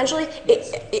that essentially,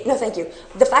 no thank you,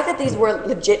 the fact that these were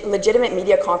legitimate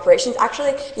media corporations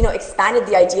actually, expanded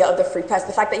the idea of the free press.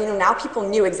 The fact that, now people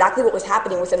knew exactly what was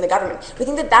happening within the government. We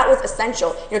think that that was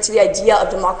essential, to the idea of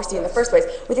democracy in the first place.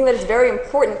 We think that it's very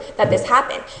important that this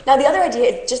happened. Now, the other idea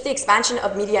is just the expansion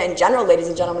of media in general, ladies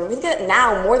and gentlemen. We think that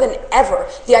now, more than ever,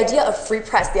 the idea of free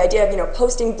press, the idea of,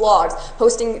 posting blogs,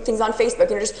 posting things on Facebook,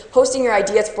 just posting your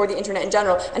ideas for the internet in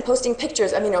general, and posting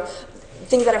pictures of,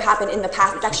 things that have happened in the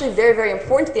past. It's actually very, very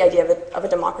important to the idea of a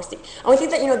democracy. And we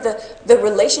think that, the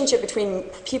relationship between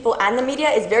people and the media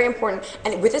is very important,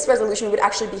 and with this resolution, we would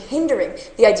actually be hindering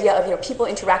the idea of, people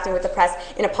interacting with the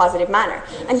press in a positive manner.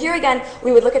 And here again,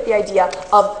 we would look at the idea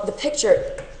of the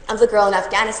picture of the girl in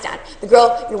Afghanistan, the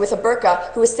girl with a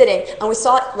burqa who was sitting, and we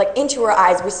saw into her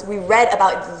eyes. We read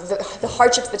about the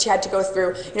hardships that she had to go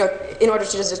through, in order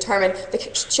to just determine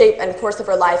the shape and course of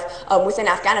her life within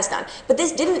Afghanistan. But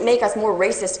this didn't make us more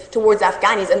racist towards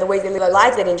Afghanis and the way they live their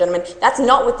lives, ladies and gentlemen. That's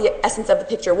not what the essence of the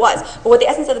picture was. But what the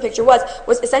essence of the picture was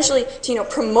essentially to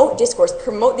promote discourse,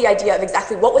 promote the idea of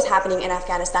exactly what was happening in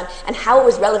Afghanistan and how it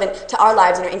was relevant to our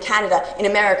lives, in Canada, in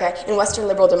America, in Western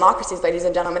liberal democracies, ladies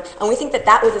and gentlemen. And we think that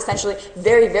that was essentially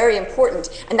very, very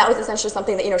important, and that was essentially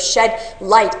something that shed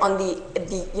light on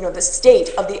the state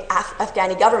of the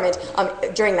Afghani government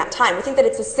during that time. We think that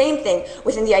it's the same thing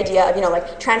within the idea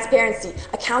of transparency,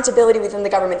 accountability within the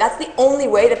government. That's the only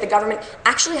way that the government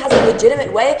actually has a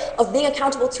legitimate way of being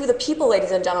accountable to the people, ladies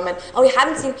and gentlemen. And we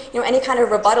haven't seen any kind of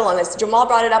rebuttal on this. Jamal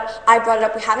brought it up, I brought it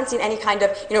up. We haven't seen any kind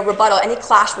of rebuttal, any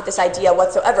clash with this idea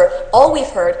whatsoever. All we've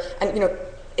heard, and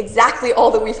exactly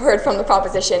all that we've heard from the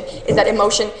proposition, is that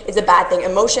emotion is a bad thing.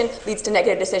 Emotion leads to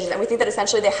negative decisions, and we think that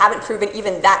essentially they haven't proven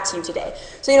even that to you today.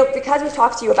 So, because we've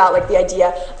talked to you about the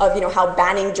idea of how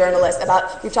banning journalists,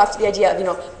 we've talked to the idea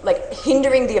of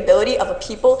hindering the ability of a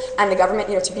people and the government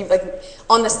to be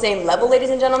on the same level, ladies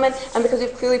and gentlemen, and because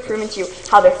we've clearly proven to you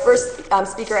how their first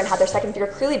speaker and how their second speaker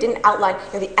clearly didn't outline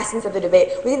the essence of the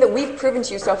debate. We think that we've proven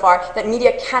to you so far that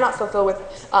media cannot fulfill with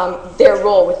their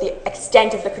role with the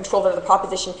extent of the control that the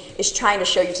proposition is trying to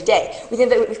show you today. We think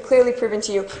that we've clearly proven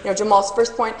to you, Jamal's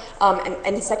first point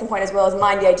and his second point, as well as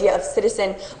mine, the idea of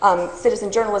citizen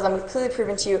journalism. We've clearly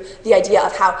proven to you the idea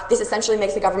of how this essentially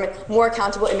makes the government more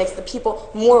accountable. It makes the people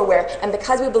more aware. And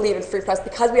because we believe in free press,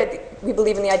 because we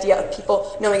believe in the idea of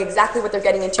people knowing exactly what they're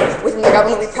getting into within the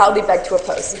government, we proudly beg to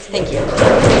oppose. Thank you.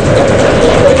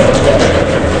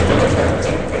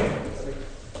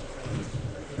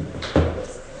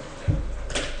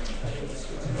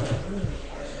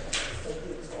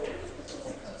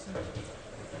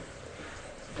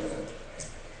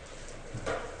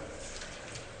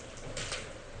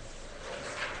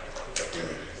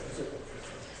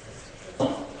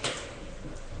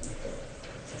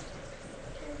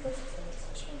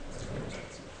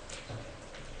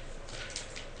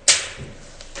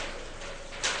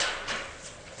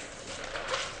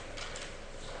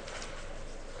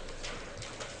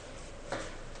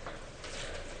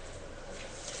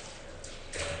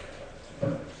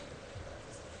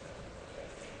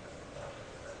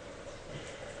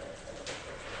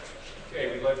 Okay,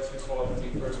 we'd like to call up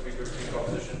the first speaker to the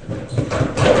proposition.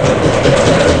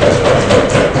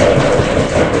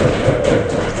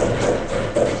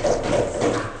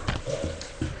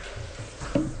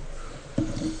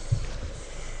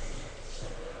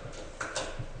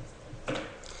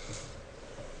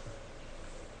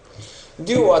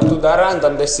 Due to the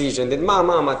random decision that my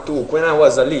mama took when I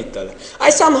was a little, I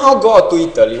somehow got to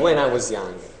Italy when I was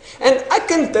young. And I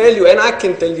can tell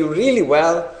you really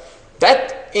well,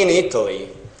 that in Italy,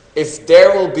 if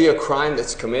there will be a crime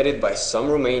that's committed by some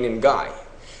Romanian guy,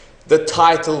 the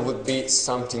title would be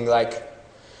something like,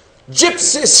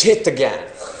 Gypsies Hit Again.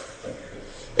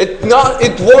 It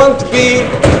won't be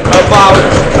about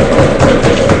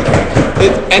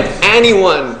it, and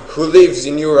anyone who lives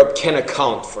in Europe can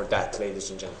account for that, ladies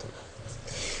and gentlemen.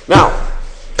 Now,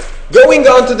 going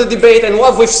on to the debate and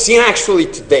what we've seen actually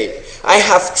today, I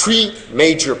have three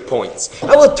major points.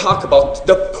 I will talk about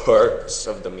the purpose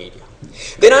of the media.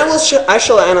 Then I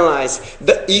shall analyze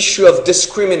the issue of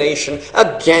discrimination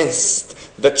against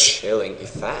the chilling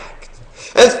effect.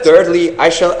 And thirdly, I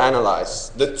shall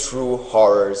analyze the true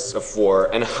horrors of war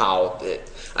and how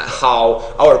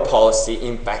our policy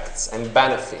impacts and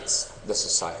benefits the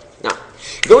society. Now,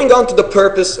 going on to the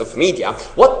purpose of media,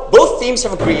 what both teams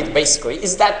have agreed basically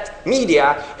is that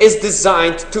media is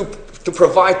designed to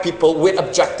provide people with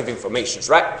objective information,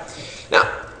 right? Now,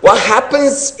 what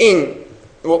happens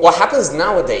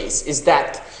nowadays is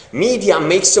that media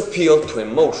makes appeal to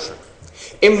emotion.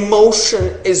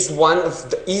 Emotion is one of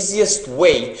the easiest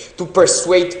way to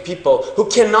persuade people who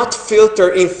cannot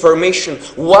filter information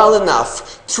well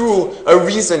enough through a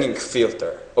reasoning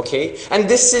filter, okay? And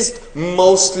this is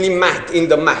mostly met in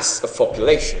the mass of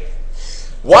population.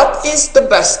 What is the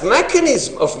best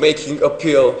mechanism of making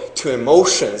appeal to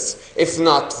emotions, if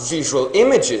not visual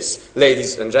images,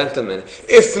 ladies and gentlemen?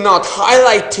 If not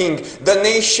highlighting the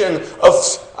nation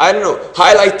of, I don't know,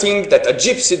 highlighting that a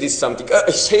gypsy did something,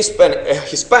 a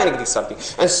Hispanic did something,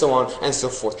 and so on and so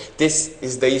forth. This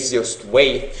is the easiest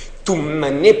way to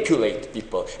manipulate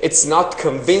people. It's not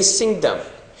convincing them.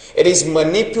 It is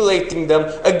manipulating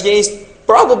them against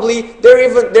probably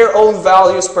their own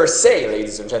values per se,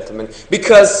 ladies and gentlemen,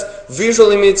 because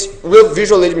visual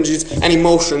images and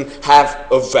emotion have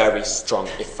a very strong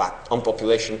effect on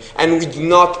population, and we do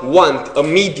not want a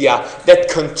media that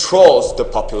controls the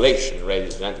population,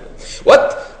 ladies and gentlemen.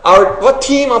 What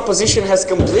team opposition has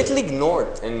completely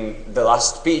ignored in the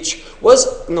last speech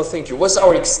was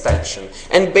our extension,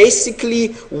 and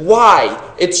basically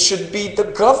why it should be the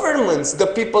governments, the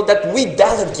people that we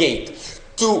delegate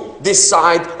to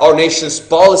decide our nation's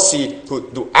policy, who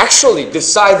do actually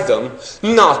decide them,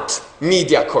 not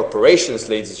media corporations,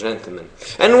 ladies and gentlemen.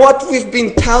 And what we've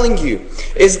been telling you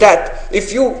is that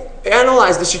if you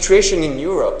analyze the situation in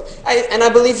Europe, and I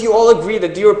believe you all agree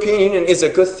that the European Union is a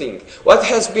good thing. What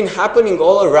has been happening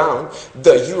all around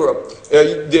in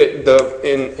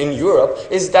Europe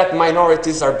is that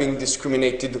minorities are being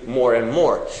discriminated more and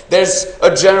more. There's a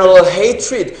general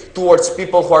hatred towards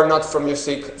people who are not from the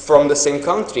same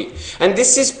country. And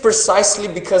this is precisely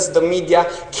because the media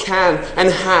can and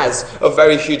has a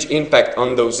very huge impact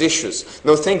on those issues.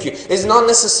 No, thank you. It's not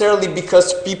necessarily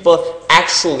because people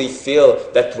actually feel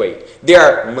that way. They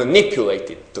are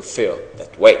manipulated to feel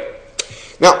that way.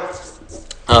 Now,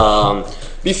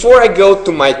 before I go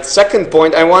to my second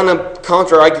point, I want to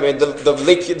counter-argument the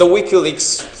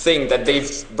WikiLeaks thing that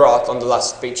they've brought on the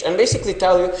last speech, and basically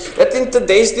tell you that in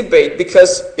today's debate,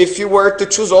 because if you were to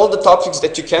choose all the topics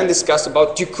that you can discuss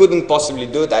about, you couldn't possibly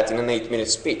do that in an 8-minute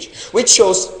speech. We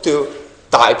chose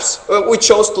we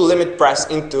chose to limit press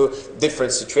into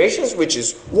different situations, which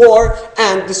is war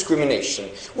and discrimination.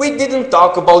 We didn't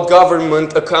talk about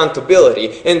government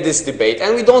accountability in this debate,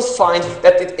 and we don't find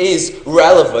that it is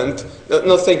relevant.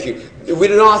 No, thank you. We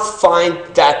do not find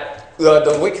that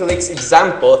the WikiLeaks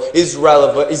example is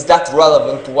that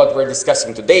relevant to what we're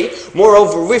discussing today.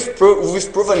 Moreover, we've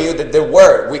proven you that there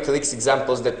were WikiLeaks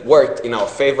examples that worked in our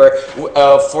favor.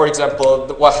 For example,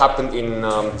 what happened in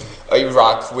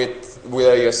Iraq with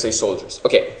USA soldiers.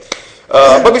 Okay,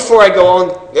 but before I go on,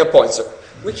 a point, sir.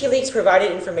 WikiLeaks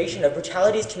provided information of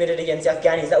brutalities committed against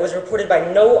Afghanis that was reported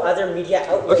by no other media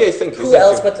outlet. Okay, thank you. Who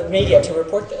else but the media to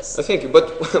report this? Thank you,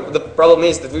 but the problem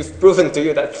is that we've proven to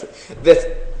you that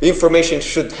information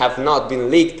should have not been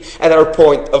leaked at our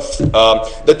point of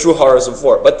the true horrors of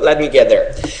war. But let me get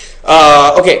there.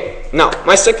 Okay, now,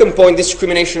 my second point,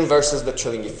 discrimination versus the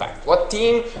chilling effect. What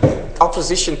team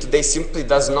opposition today simply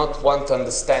does not want to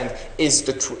understand is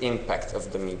the true impact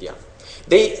of the media.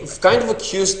 They kind of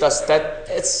accused us that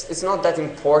it's not that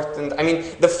important. I mean,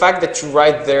 the fact that you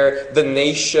write there, the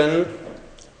nation,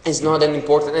 is not that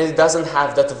important, and it doesn't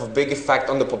have that of a big effect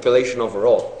on the population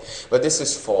overall. But this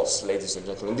is false, ladies and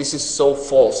gentlemen. This is so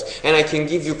false, and I can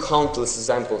give you countless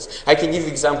examples. I can give you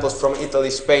examples from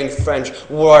Italy, Spain, French,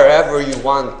 wherever you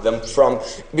want them from,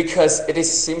 because it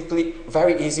is simply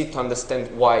very easy to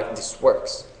understand why this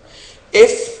works.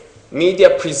 If media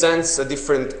presents a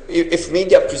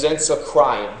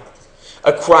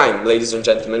crime, ladies and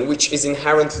gentlemen, which is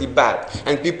inherently bad,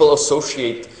 and people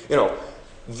associate,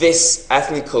 these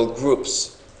ethnical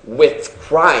groups with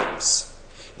crimes,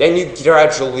 then you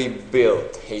gradually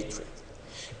build hatred.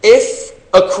 If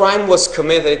a crime was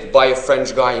committed by a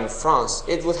French guy in France,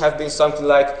 it would have been something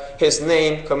like his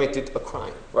name committed a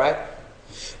crime, right?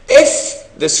 If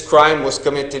this crime was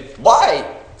committed by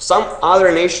some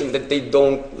other nation that they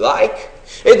don't like,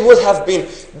 it would have been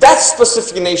that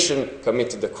specific nation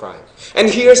committed the crime. And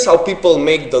here's how people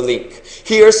make the link.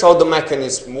 Here's how the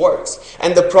mechanism works.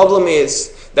 And the problem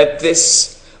is that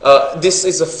this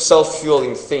is a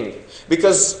self-fueling thing,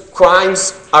 because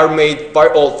crimes are made by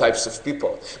all types of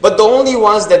people. But the only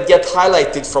ones that get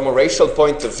highlighted from a racial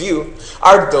point of view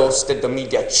are those that the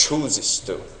media chooses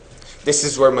to. This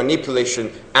is where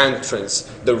manipulation enters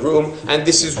the room, and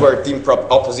this is where the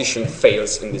opposition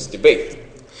fails in this debate.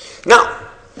 Now,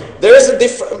 there's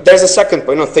a second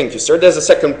point. No, thank you, sir. There's a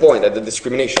second point at the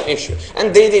discrimination issue,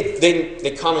 and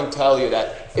they come and tell you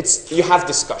that you have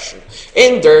discussion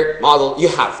in their model. You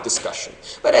have discussion,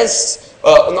 but as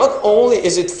not only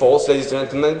is it false, ladies and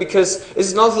gentlemen, because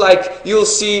it's not like you'll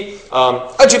see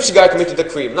a gypsy guy committed a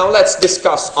crime. Now let's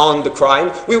discuss on the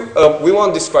crime. We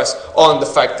won't discuss on the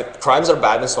fact that crimes are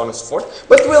bad and so on and so forth,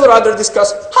 but we'll rather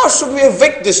discuss how should we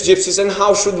evict these gypsies and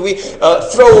how should we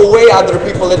throw away other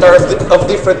people that are of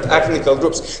different ethnical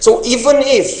groups. So even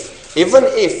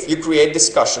if you create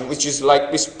discussion, which is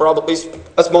probably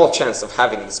a small chance of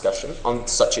having discussion on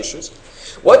such issues,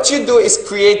 what you do is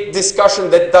create discussion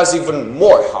that does even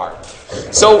more harm.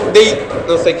 So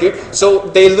So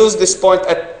they lose this point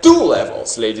at two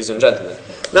levels, ladies and gentlemen.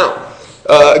 Now,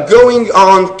 going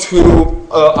on to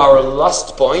our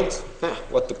last point.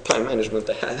 What the time management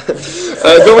I had.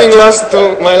 Going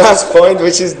to my last point,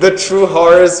 which is the true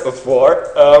horrors of war.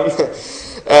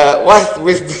 What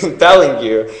we've been telling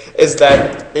you is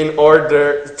that in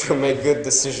order to make good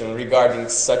decisions regarding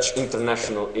such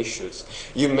international issues,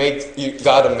 you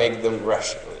gotta make them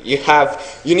rationally.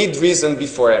 You need reason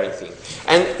before anything.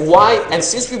 And why? And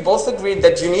since we both agreed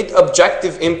that you need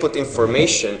objective input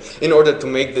information in order to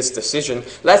make this decision,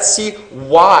 let's see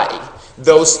why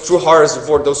those true horrors of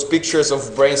war, those pictures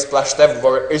of brains splashed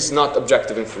everywhere, is not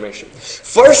objective information.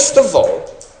 First of all,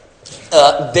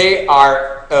 they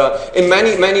are, in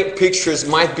many pictures,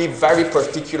 might be very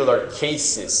particular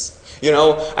cases. You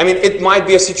know, I mean, it might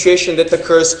be a situation that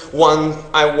occurs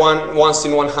once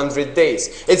in 100 days.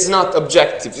 It's not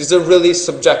objective. It's a really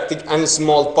subjective and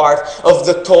small part of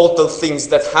the total things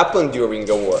that happen during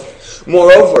a war.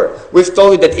 Moreover, we've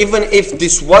told you that even if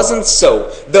this wasn't so,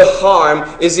 the harm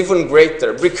is even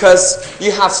greater because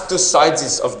you have two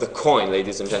sides of the coin,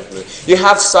 ladies and gentlemen. You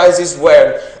have sides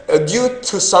where, due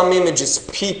to some images,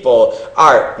 people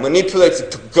are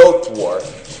manipulated to go to war.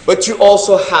 But you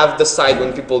also have the side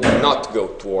when people do not go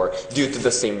to war due to the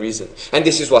same reason. And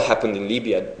this is what happened in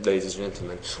Libya, ladies and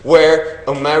gentlemen, where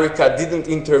America didn't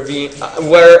intervene,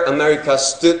 where America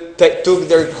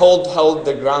held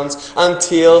their grounds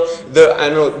until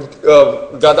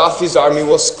Gaddafi's army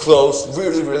was close,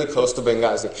 really close to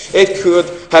Benghazi. It could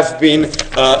have been,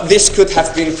 this could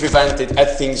have been prevented and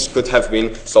things could have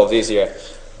been solved easier.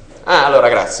 Allora,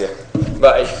 grazie.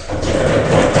 Bye.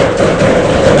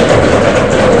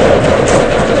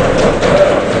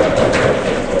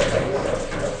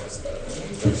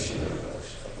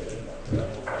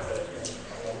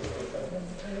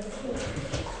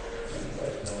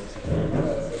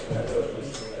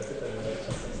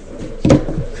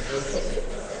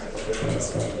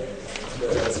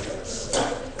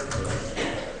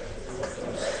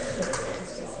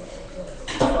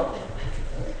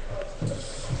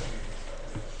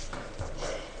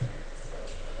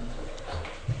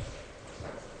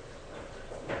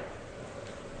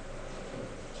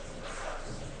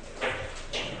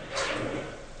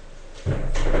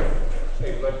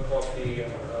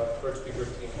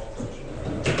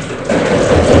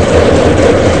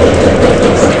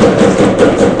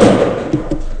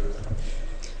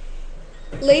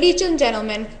 Ladies and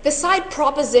gentlemen, the side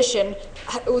proposition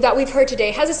that we've heard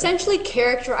today has essentially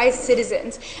characterized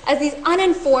citizens as these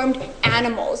uninformed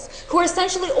animals who are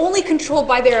essentially only controlled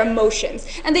by their emotions,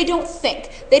 and they don't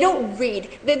think, they don't read,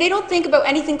 they don't think about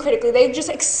anything critically, they just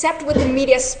accept what the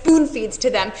media spoon feeds to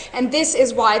them, and this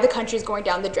is why the country is going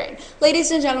down the drain.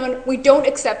 Ladies and gentlemen, we don't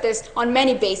accept this on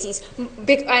many bases,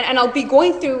 and I'll be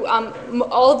going through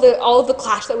all of the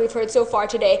clash that we've heard so far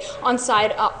today on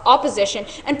side opposition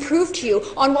and prove to you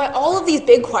on why all of these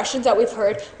big questions that we've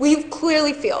heard, we clearly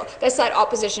feel that side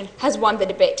opposition has won the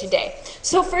debate today.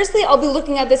 So firstly, I'll be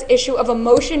looking at this issue of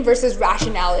emotion versus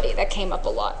rationality that came up a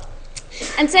lot.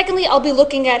 And secondly, I'll be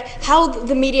looking at how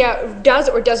the media does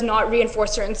or does not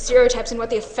reinforce certain stereotypes and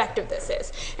what the effect of this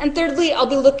is. And thirdly, I'll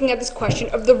be looking at this question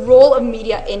of the role of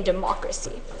media in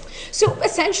democracy. So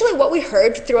essentially what we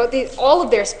heard throughout all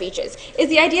of their speeches is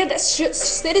the idea that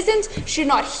citizens should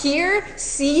not hear,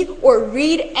 see, or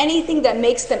read anything that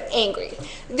makes them angry.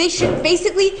 They should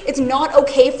basically, it's not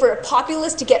okay for a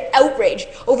populace to get outraged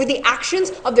over the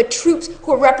actions of the troops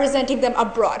who are representing them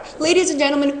abroad. Ladies and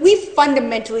gentlemen, we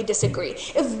fundamentally disagree.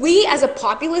 If we as a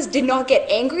populace did not get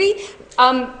angry,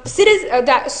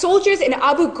 that soldiers in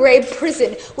Abu Ghraib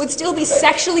prison would still be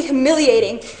sexually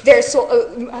humiliating their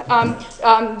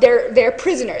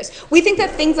prisoners. We think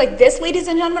that things like this, ladies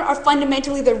and gentlemen, are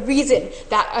fundamentally the reason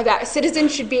that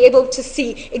citizens should be able to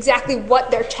see exactly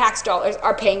what their tax dollars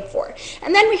are paying for.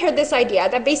 And then then we heard this idea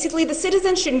that basically the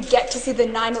citizens shouldn't get to see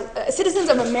citizens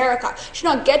of America should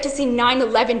not get to see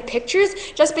 9/11 pictures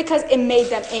just because it made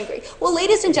them angry. Well,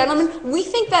 ladies and gentlemen, we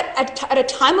think that at a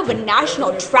time of a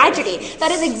national tragedy,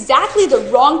 that is exactly the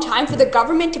wrong time for the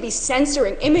government to be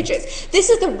censoring images. This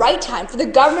is the right time for the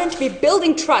government to be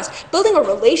building trust, building a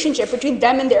relationship between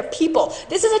them and their people.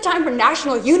 This is a time for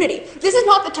national unity. This is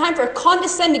not the time for a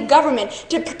condescending government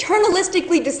to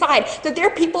paternalistically decide that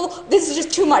their people, this is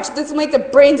just too much, this will make their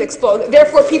brains explode,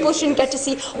 therefore people shouldn't get to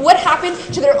see what happened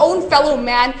to their own fellow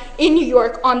man in New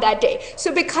York on that day.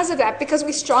 So because of that, because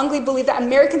we strongly believe that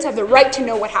Americans have the right to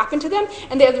know what happened to them,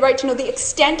 and they have the right to know the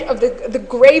extent of the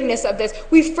graveness of this,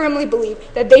 we firmly believe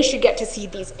that they should get to see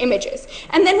these images.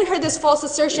 And then we heard this false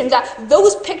assertion that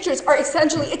those pictures are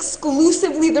essentially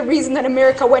exclusively the reason that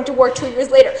America went to war 2 years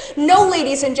later. No,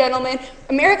 ladies and gentlemen,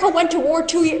 America went to war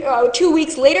 2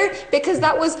 weeks later because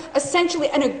that was essentially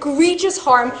an egregious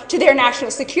harm to their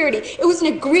national security. It was an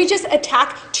egregious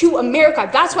attack to America.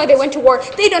 That's why they went to war.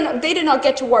 They did not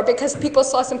get to war because people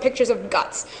saw some pictures of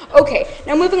guts. Okay,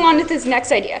 now moving on to this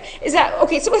next idea is that,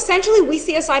 okay, so essentially we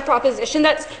see a side proposition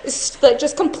that's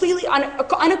just completely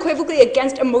unequivocally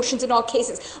against emotions in all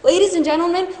cases. Ladies and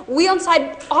gentlemen, we on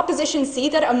side opposition see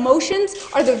that emotions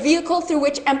are the vehicle through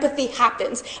which empathy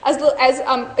happens. As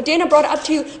Dana brought up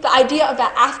to you the idea of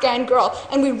that Afghan girl,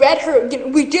 and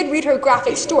we did read her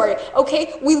graphic story,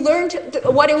 okay? We learned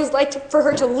what it was like for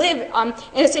her to live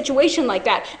in a situation like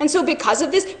that. And so because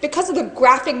of this, because of the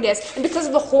graphicness, and because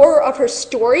of the horror of her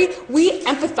story, we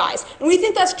empathize. And we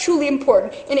think that's truly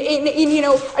important in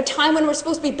a time when we're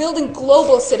supposed to be building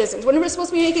global citizens, when we're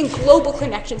supposed to be making global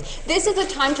connections. This is a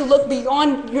time to look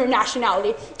beyond your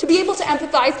nationality, to be able to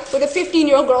empathize with a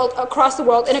 15-year-old girl across the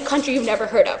world in a country you've never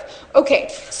heard of.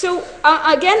 Okay, so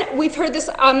again, we've heard this,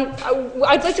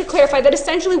 I'd like to clarify that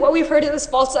essentially what we've heard is this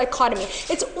false dichotomy.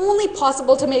 It's only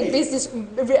possible to make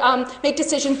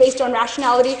decisions based on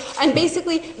rationality, and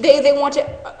basically they want to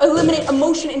eliminate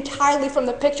emotion entirely from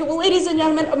the picture. Well, ladies and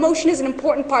gentlemen, emotion is an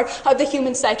important part of the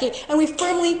human psyche, and we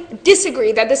firmly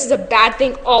disagree that this is a bad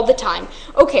thing all the time.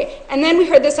 Okay, and then we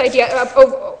heard this idea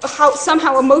of how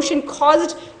somehow emotion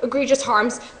caused egregious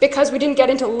harms because we didn't get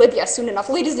into Libya soon enough.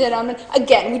 Ladies and gentlemen,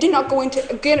 again, we did not go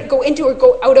into or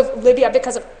go out of Libya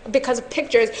because of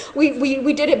pictures.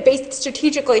 We did it based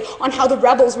strategically on how the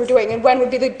rebels were doing and when would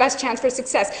be the best chance for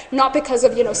success, not because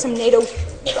of some NATO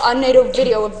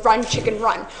video of run chicken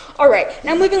run. All right,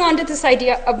 now moving on to this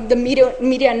idea of the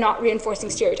media not reinforcing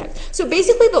stereotypes. So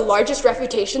basically, the largest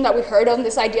refutation that we heard on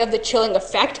this idea of the chilling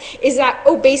effect is that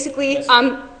basically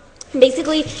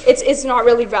it's not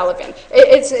really relevant.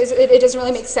 It doesn't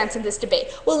really make sense in this debate.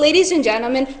 Well, ladies and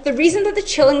gentlemen, the reason that the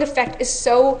chilling effect is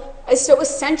so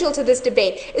essential to this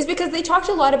debate is because they talked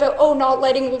a lot about, not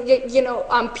letting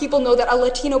people know that a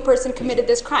Latino person committed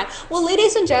this crime. Well,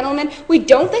 ladies and gentlemen, we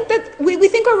don't think that we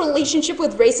think our relationship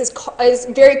with race is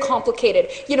very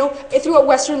complicated. Throughout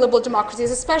Western liberal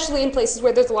democracies, especially in places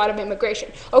where there's a lot of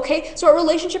immigration. Okay, so our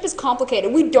relationship is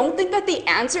complicated. We don't think that the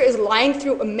answer is lying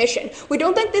through omission. We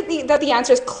don't think that the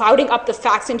answer is clouding up the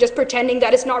facts and just pretending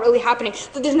that it's not really happening,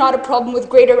 that there's not a problem with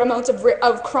greater amounts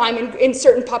of crime in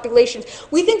certain populations.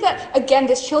 We think that, again,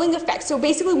 this chilling effect. So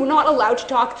basically, we're not allowed to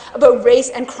talk about race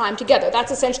and crime together.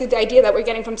 That's essentially the idea that we're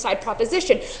getting from side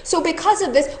proposition. So because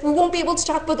of this, we won't be able to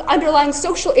talk about the underlying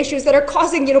social issues that are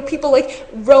causing, people like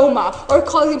Roma or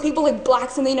causing people like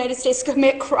blacks in the United States to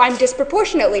commit crime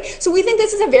disproportionately. So we think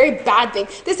this is a very bad thing.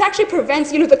 This actually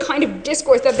prevents, the kind of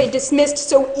discourse that they dismissed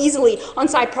so easily on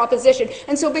side proposition.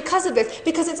 And so because of this,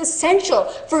 because it's essential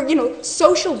for,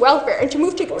 social welfare and to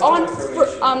move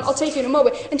I'll take you in a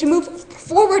moment, and to move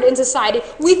forward in society,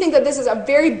 we think that this is a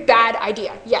very bad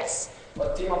idea. Yes?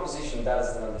 What team opposition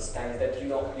doesn't understand is that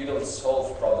you don't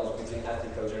solve problems between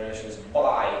ethnical generations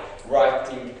by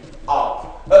writing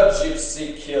up a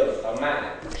gypsy killed a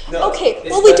man. No, okay,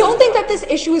 well, we don't think that this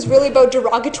issue is really about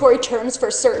derogatory terms for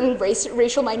certain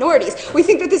racial minorities. We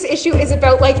think that this issue is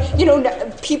about,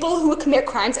 people who commit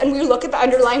crimes, and we look at the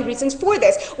underlying reasons for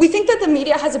this. We think that the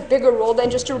media has a bigger role than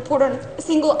just to report on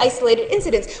single isolated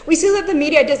incidents. We see that the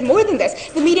media does more than this.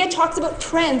 The media talks about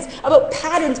trends, about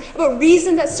patterns, about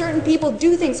reasons that certain people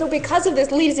do things. So because of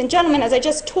this, ladies and gentlemen, as I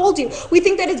just told you, we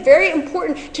think that it's very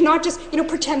important to not just,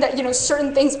 pretend that,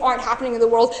 certain things aren't happening in the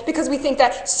world because we think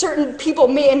that certain people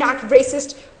may enact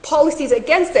racist policies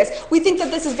against this. We think that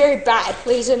this is very bad,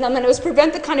 ladies and gentlemen. It would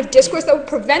prevent the kind of discourse that would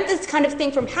prevent this kind of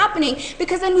thing from happening,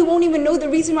 because then we won't even know the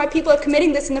reason why people are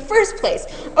committing this in the first place.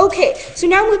 Okay, so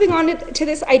now moving on to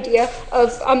this idea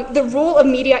of the role of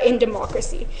media in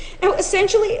democracy. Now,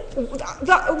 essentially,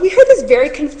 we heard this very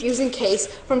confusing case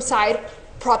from side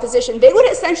proposition. They would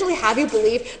essentially have you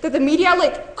believe that the media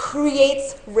like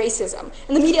creates racism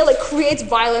and the media like creates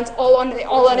violence all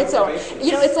on its own.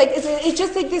 You know, it's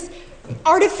just like this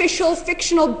artificial,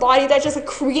 fictional body that just like,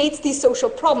 creates these social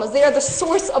problems. They are the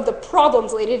source of the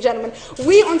problems, ladies and gentlemen.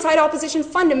 We on side opposition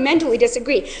fundamentally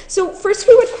disagree. So first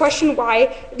we would question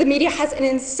why the media has an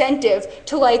incentive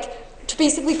to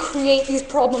basically create these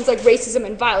problems like racism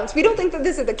and violence. We don't think that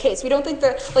this is the case. We don't think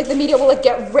that like the media will like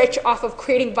get rich off of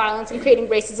creating violence and creating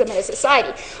racism in a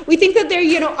society. We think that there are,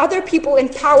 you know, other people in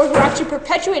power who are actually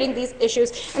perpetuating these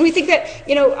issues, and we think that,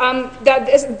 you know,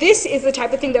 that this is the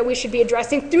type of thing that we should be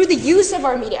addressing through the use of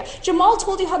our media. Jamal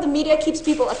told you how the media keeps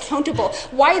people accountable.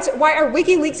 Why our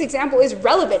WikiLeaks example is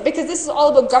relevant, because this is all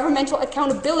about governmental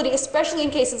accountability, especially in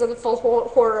cases of the full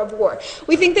horror of war.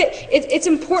 We think that it's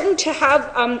important to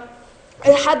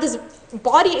have this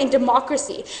body in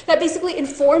democracy that basically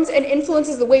informs and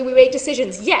influences the way we make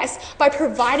decisions, yes, by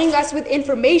providing us with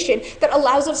information that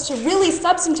allows us to really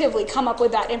substantively come up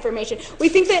with that information. We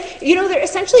think that, you know, they're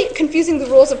essentially confusing the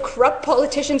roles of corrupt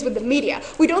politicians with the media.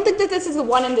 We don't think that this is the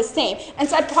one and the same. And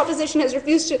Side Proposition has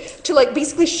refused to like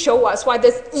basically show us why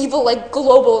this evil like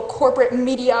global corporate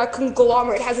media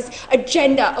conglomerate has this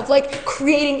agenda of like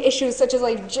creating issues such as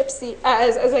like gypsy,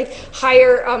 as like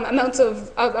higher amounts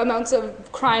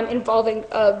of crime involving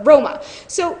Roma.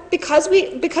 So because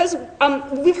we've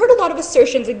heard a lot of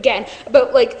assertions again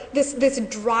about like this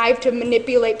drive to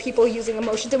manipulate people using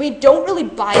emotions, and we don't really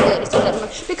buy it, ladies and gentlemen,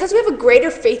 because we have a greater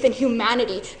faith in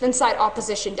humanity than Side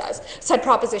Proposition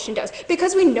does,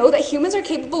 because we know that humans are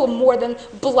capable of more than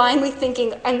blindly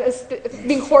thinking and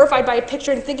being horrified by a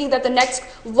picture and thinking that the next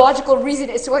logical reason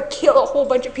is to like kill a whole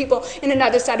bunch of people in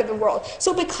another side of the world.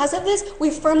 So because of this,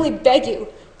 we firmly beg you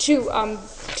to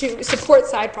support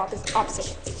Side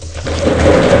Opposition.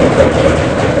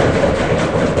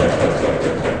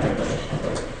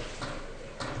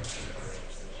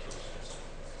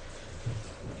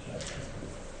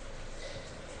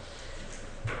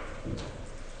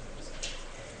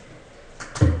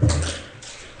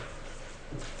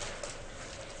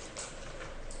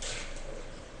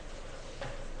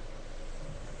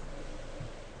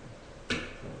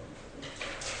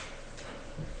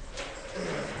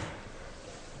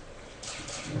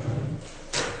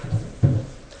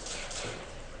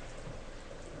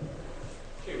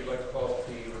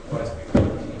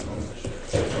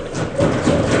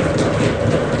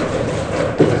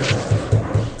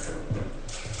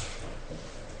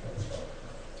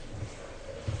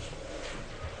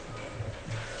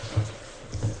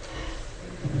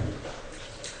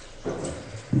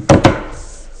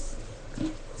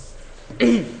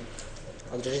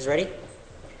 All the judges ready?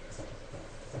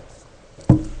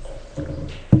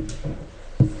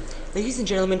 Ladies and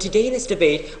gentlemen, today in this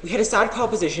debate, we had a Side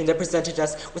Proposition that presented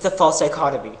us with a false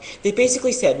dichotomy. They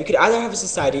basically said we could either have a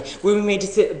society where we made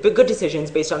good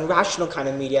decisions based on rational kind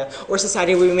of media, or a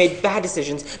society where we made bad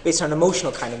decisions based on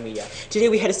emotional kind of media. Today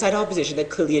we had a Side Opposition that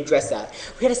clearly addressed that.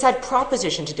 We had a Side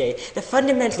Proposition today that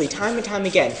fundamentally, time and time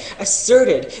again,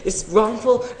 asserted this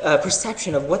wrongful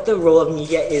perception of what the role of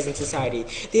media is in society.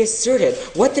 They asserted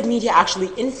what the media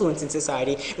actually influence in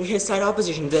society, and we had a Side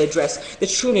Opposition that addressed the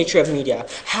true nature of media,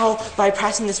 how by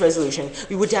passing this resolution,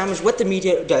 we would damage what the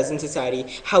media does in society,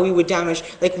 how we would damage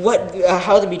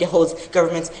how the media holds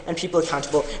governments and people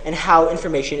accountable, and how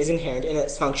information is inherent in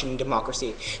its functioning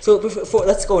democracy. So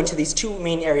let's go into these two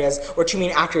main areas, or two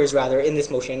main actors rather, in this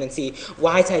motion and see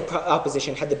why Side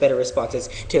Opposition had the better responses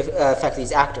to affect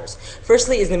these actors.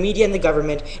 Firstly is the media and the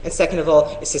government, and second of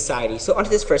all is society. So onto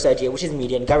this first idea, which is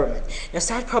media and government. Now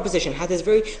Side Proposition had this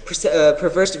very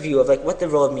perverse view of what the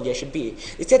role of media should be.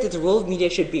 It said that the role of media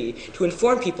should be to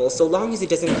inform people so long as it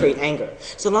doesn't create anger,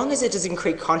 so long as it doesn't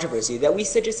create controversy, that we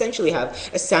should essentially have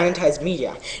a sanitized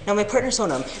media. Now my partner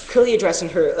Sonam clearly addressed in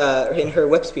her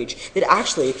web speech that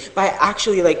actually, by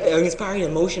inspiring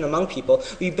emotion among people,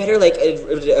 we better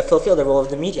fulfill the role of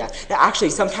the media. That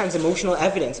actually sometimes emotional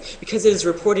evidence, because it is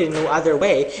reported in no other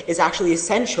way, is actually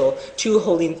essential to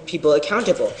holding people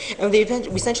accountable. And we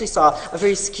essentially saw a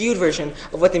very skewed version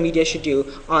of what the media should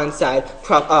do on Side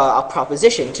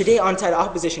Proposition. Today on Side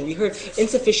Opposition, we heard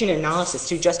insufficient analysis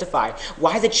to justify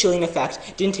why the chilling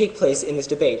effect didn't take place in this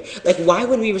debate. Like, why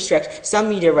when we restrict some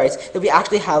media rights that we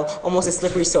actually have almost a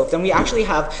slippery slope, then we actually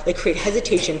have create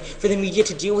hesitation for the media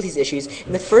to deal with these issues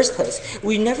in the first place.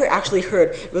 We never actually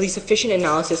heard really sufficient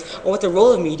analysis on what the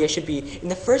role of media should be in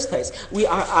the first place.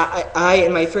 I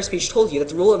in my first speech told you that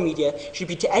the role of media should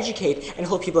be to educate and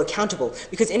hold people accountable,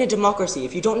 because in a democracy,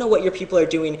 if you don't know what your people are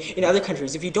doing in other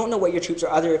countries, if you don't know what your troops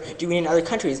are doing in other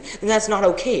countries, then that's not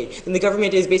okay. paid, then the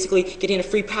government is basically getting a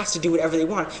free pass to do whatever they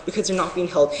want because they're not being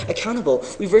held accountable.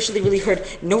 We virtually really heard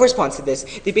no response to this.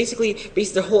 They basically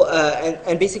based their whole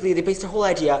they based their whole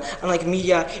idea on like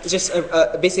media is just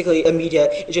basically a media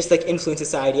is just like influence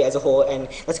society as a whole. And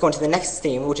let's go on to the next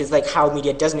theme, which is like how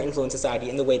media doesn't influence society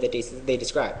in the way that they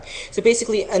describe. So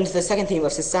basically, under the second theme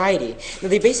of society,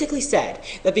 they basically said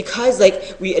that because like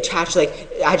we attach like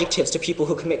adjectives to people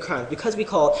who commit crimes, because we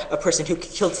call a person who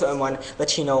killed someone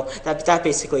Latino, that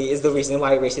basically is the reason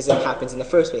why racism happens in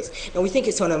the first place. And we think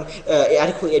Sonam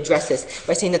adequately addressed this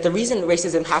by saying that the reason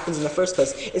racism happens in the first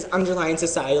place is underlying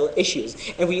societal issues.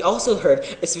 And we also heard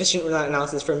a sufficient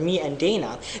analysis from me and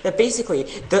Dana that basically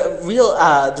the real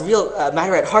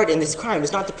matter at heart in this crime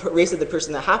is not the race of the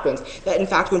person that happens. That in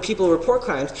fact, when people report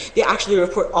crimes, they actually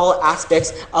report all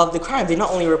aspects of the crime. They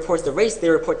not only report the race, they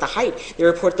report the height, they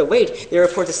report the weight, they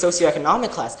report the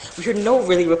socioeconomic class. We heard no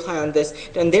really reply on this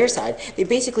on their side. They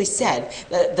basically said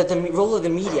that the role of the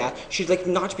media should like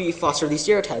not be foster these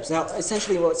stereotypes. Now,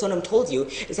 essentially, what Sonam told you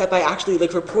is that by actually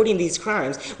like reporting these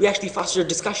crimes, we actually foster a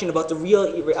discussion about the real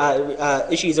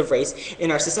issues of race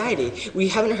in our society. We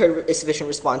haven't heard a sufficient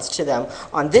response to them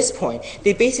on this point.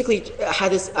 They basically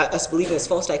had us believe in this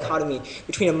false dichotomy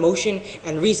between emotion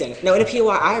and reason. Now, in a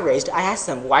POI I raised, I asked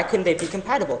them, why couldn't they be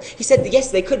compatible? He said,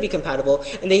 yes, they could be compatible,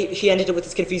 and he ended up with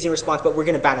this confusing response, but we're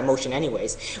going to ban emotion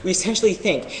anyways. We essentially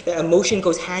think that emotion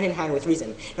goes hand in hand with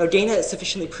reason. Now, Dana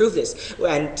sufficiently proved this,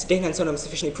 and Dana and Sonam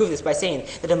sufficiently proved this by saying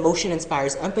that emotion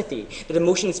inspires empathy, that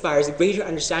emotion inspires a greater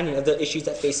understanding of the issues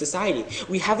that face society.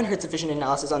 We haven't heard sufficient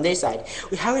analysis on their side.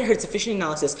 We haven't heard sufficient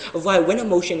analysis of why when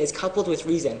emotion is coupled with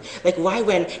reason, like why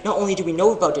when not only do we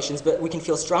know about issues, but we can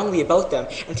feel strongly about them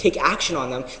and take action on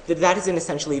them, that is an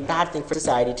essentially bad thing for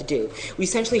society to do. We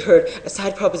essentially heard a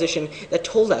side proposition that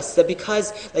told us that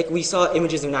because like we saw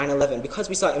images of 9/11, because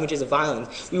we saw images of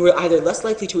violence, we were either less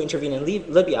likely to intervene in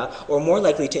Libya or more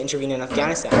likely to intervene in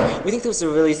Afghanistan. We think this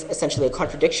was really essentially a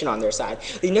contradiction on their side.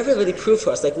 They never really proved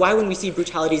to us like why when we see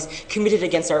brutalities committed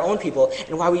against our own people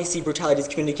and why we see brutalities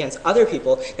committed against other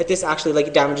people, that this actually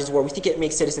like damages war. We think it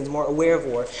makes citizens more aware of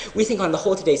war. We think on the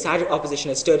whole today, side of opposition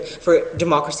has stood for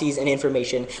democracies and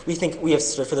information. We think we have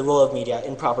stood for the role of media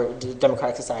in proper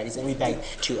democratic societies, and we beg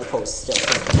to oppose still.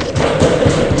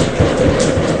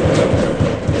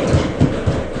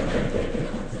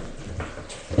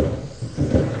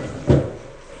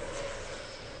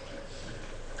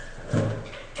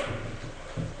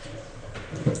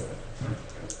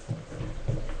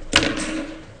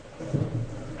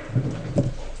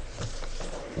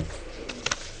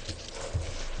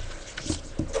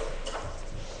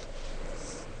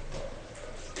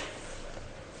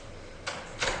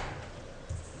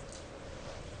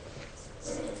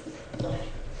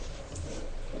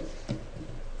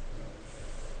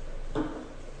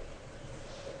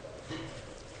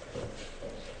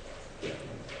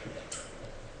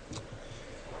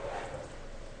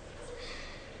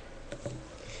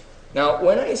 Now,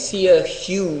 when I see a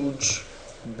huge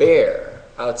bear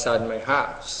outside my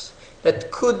house that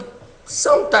could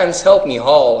sometimes help me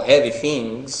haul heavy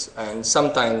things and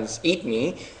sometimes eat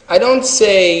me, I don't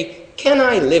say, can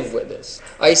I live with this?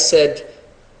 I said,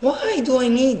 why do I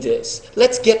need this?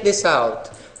 Let's get this out.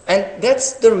 And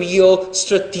that's the real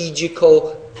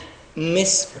strategical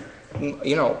mistake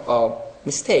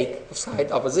of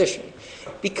side opposition.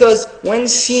 Because when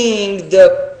seeing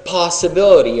the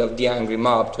possibility of the angry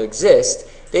mob to exist,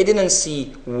 they didn't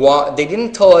see why, they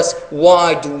didn't tell us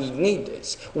why do we need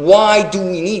this? Why do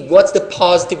we need, what's the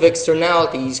positive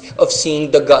externalities of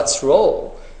seeing the guts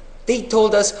roll? They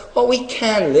told us, oh, we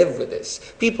can live with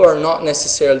this. People are not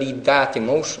necessarily that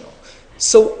emotional.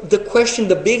 So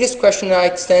the biggest question I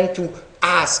tend to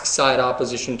ask side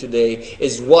opposition today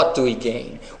is what do we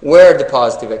gain? Where are the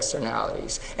positive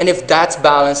externalities? And if that's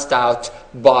balanced out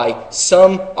by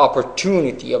some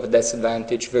opportunity of a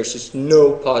disadvantage versus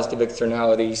no positive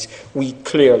externalities, we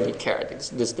clearly carry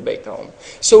this debate home.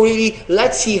 So really,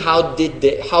 let's see how they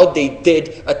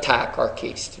did attack our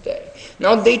case today.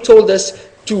 Now, they told us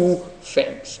two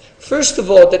things. First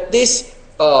of all, that this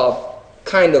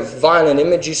kind of violent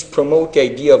images promote the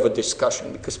idea of a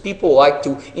discussion because people like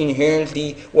to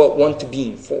inherently want to be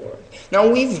informed. Now,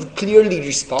 we've clearly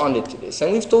responded to this,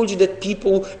 and we've told you that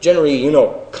people generally,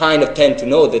 kind of tend to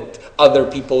know that other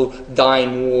people die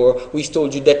in war. We've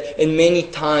told you that in many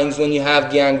times when you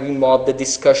have the angry mob, the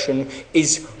discussion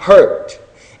is heard.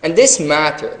 And this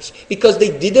matters because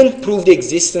they didn't prove the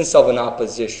existence of an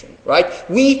opposition, right?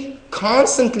 We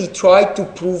constantly try to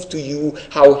prove to you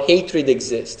how hatred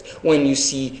exists when you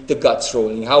see the guts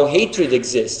rolling, how hatred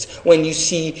exists when you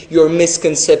see your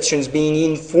misconceptions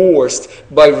being enforced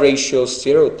by racial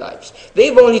stereotypes.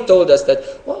 They've only told us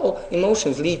that, well,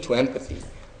 emotions lead to empathy.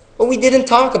 But we didn't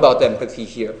talk about empathy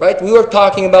here, right? We were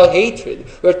talking about hatred.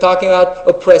 We were talking about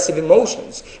oppressive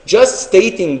emotions. Just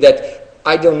stating that,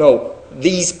 I don't know,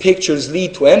 these pictures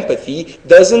lead to empathy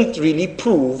doesn't really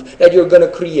prove that you're going to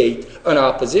create an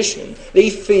opposition. They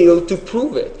failed to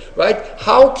prove it, right?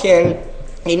 How can...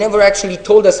 They never actually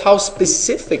told us how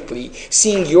specifically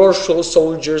seeing your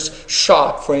soldiers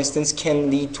shot, for instance,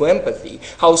 can lead to empathy.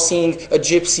 How seeing a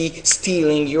gypsy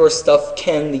stealing your stuff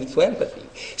can lead to empathy.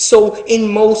 So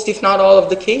in most, if not all of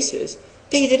the cases,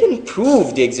 they didn't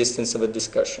prove the existence of a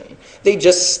discussion. They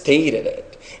just stated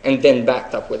it and then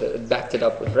backed it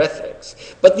up with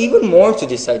rhetorics. But even more to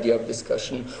this idea of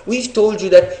discussion, we've told you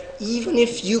that even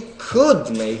if you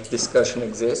could make discussion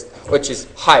exist, which is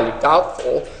highly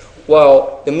doubtful,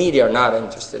 well, the media are not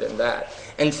interested in that.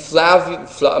 And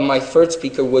my third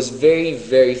speaker was very,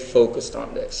 very focused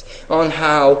on this, on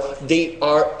how they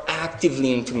are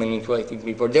actively into manipulating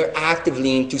people. They're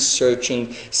actively into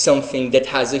searching something that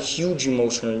has a huge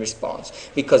emotional response,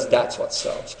 because that's what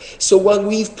sells. So what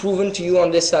we've proven to you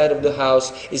on this side of the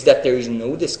house is that there is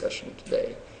no discussion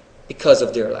today because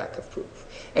of their lack of proof.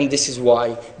 And this is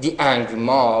why the angry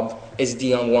mob is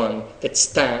the one that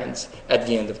stands at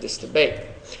the end of this debate.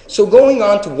 So going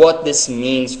on to what this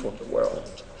means for the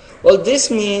world. Well, this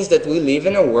means that we live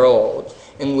in a world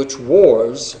in which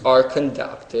wars are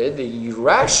conducted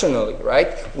irrationally,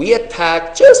 right? We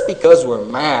attack just because we're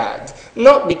mad,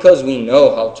 not because we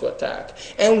know how to attack.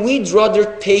 And we'd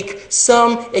rather take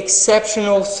some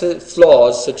exceptional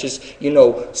flaws, such as,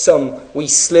 we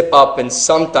slip up and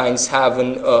sometimes have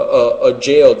a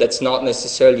jail that's not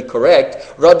necessarily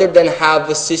correct, rather than have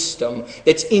a system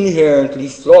that's inherently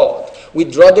flawed.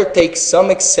 We'd rather take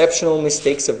some exceptional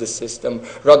mistakes of the system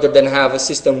rather than have a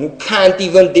system who can't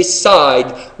even decide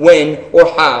when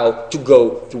or how to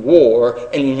go to war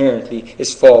and inherently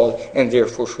is flawed and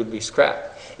therefore should be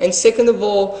scrapped. And second of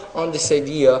all, on this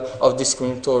idea of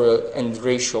discriminatory and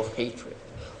racial hatred.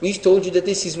 We've told you that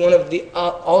this is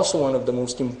also one of the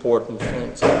most important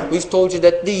things. We've told you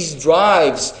that this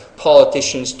drives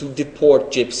politicians to deport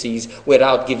gypsies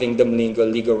without giving them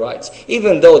legal rights,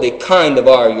 even though they kind of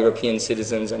are European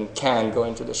citizens and can go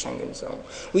into the Schengen zone.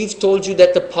 We've told you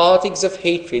that the politics of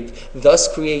hatred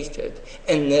thus created,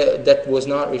 and that was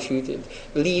not refuted,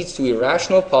 leads to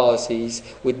irrational policies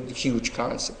with huge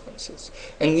consequences.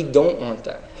 And we don't want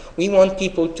that. We want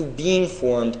people to be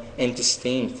informed and to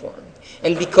stay informed.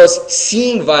 And because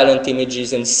seeing violent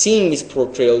images and seeing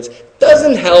misportrayals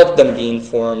doesn't help them be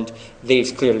informed,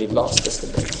 they've clearly lost this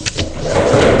debate.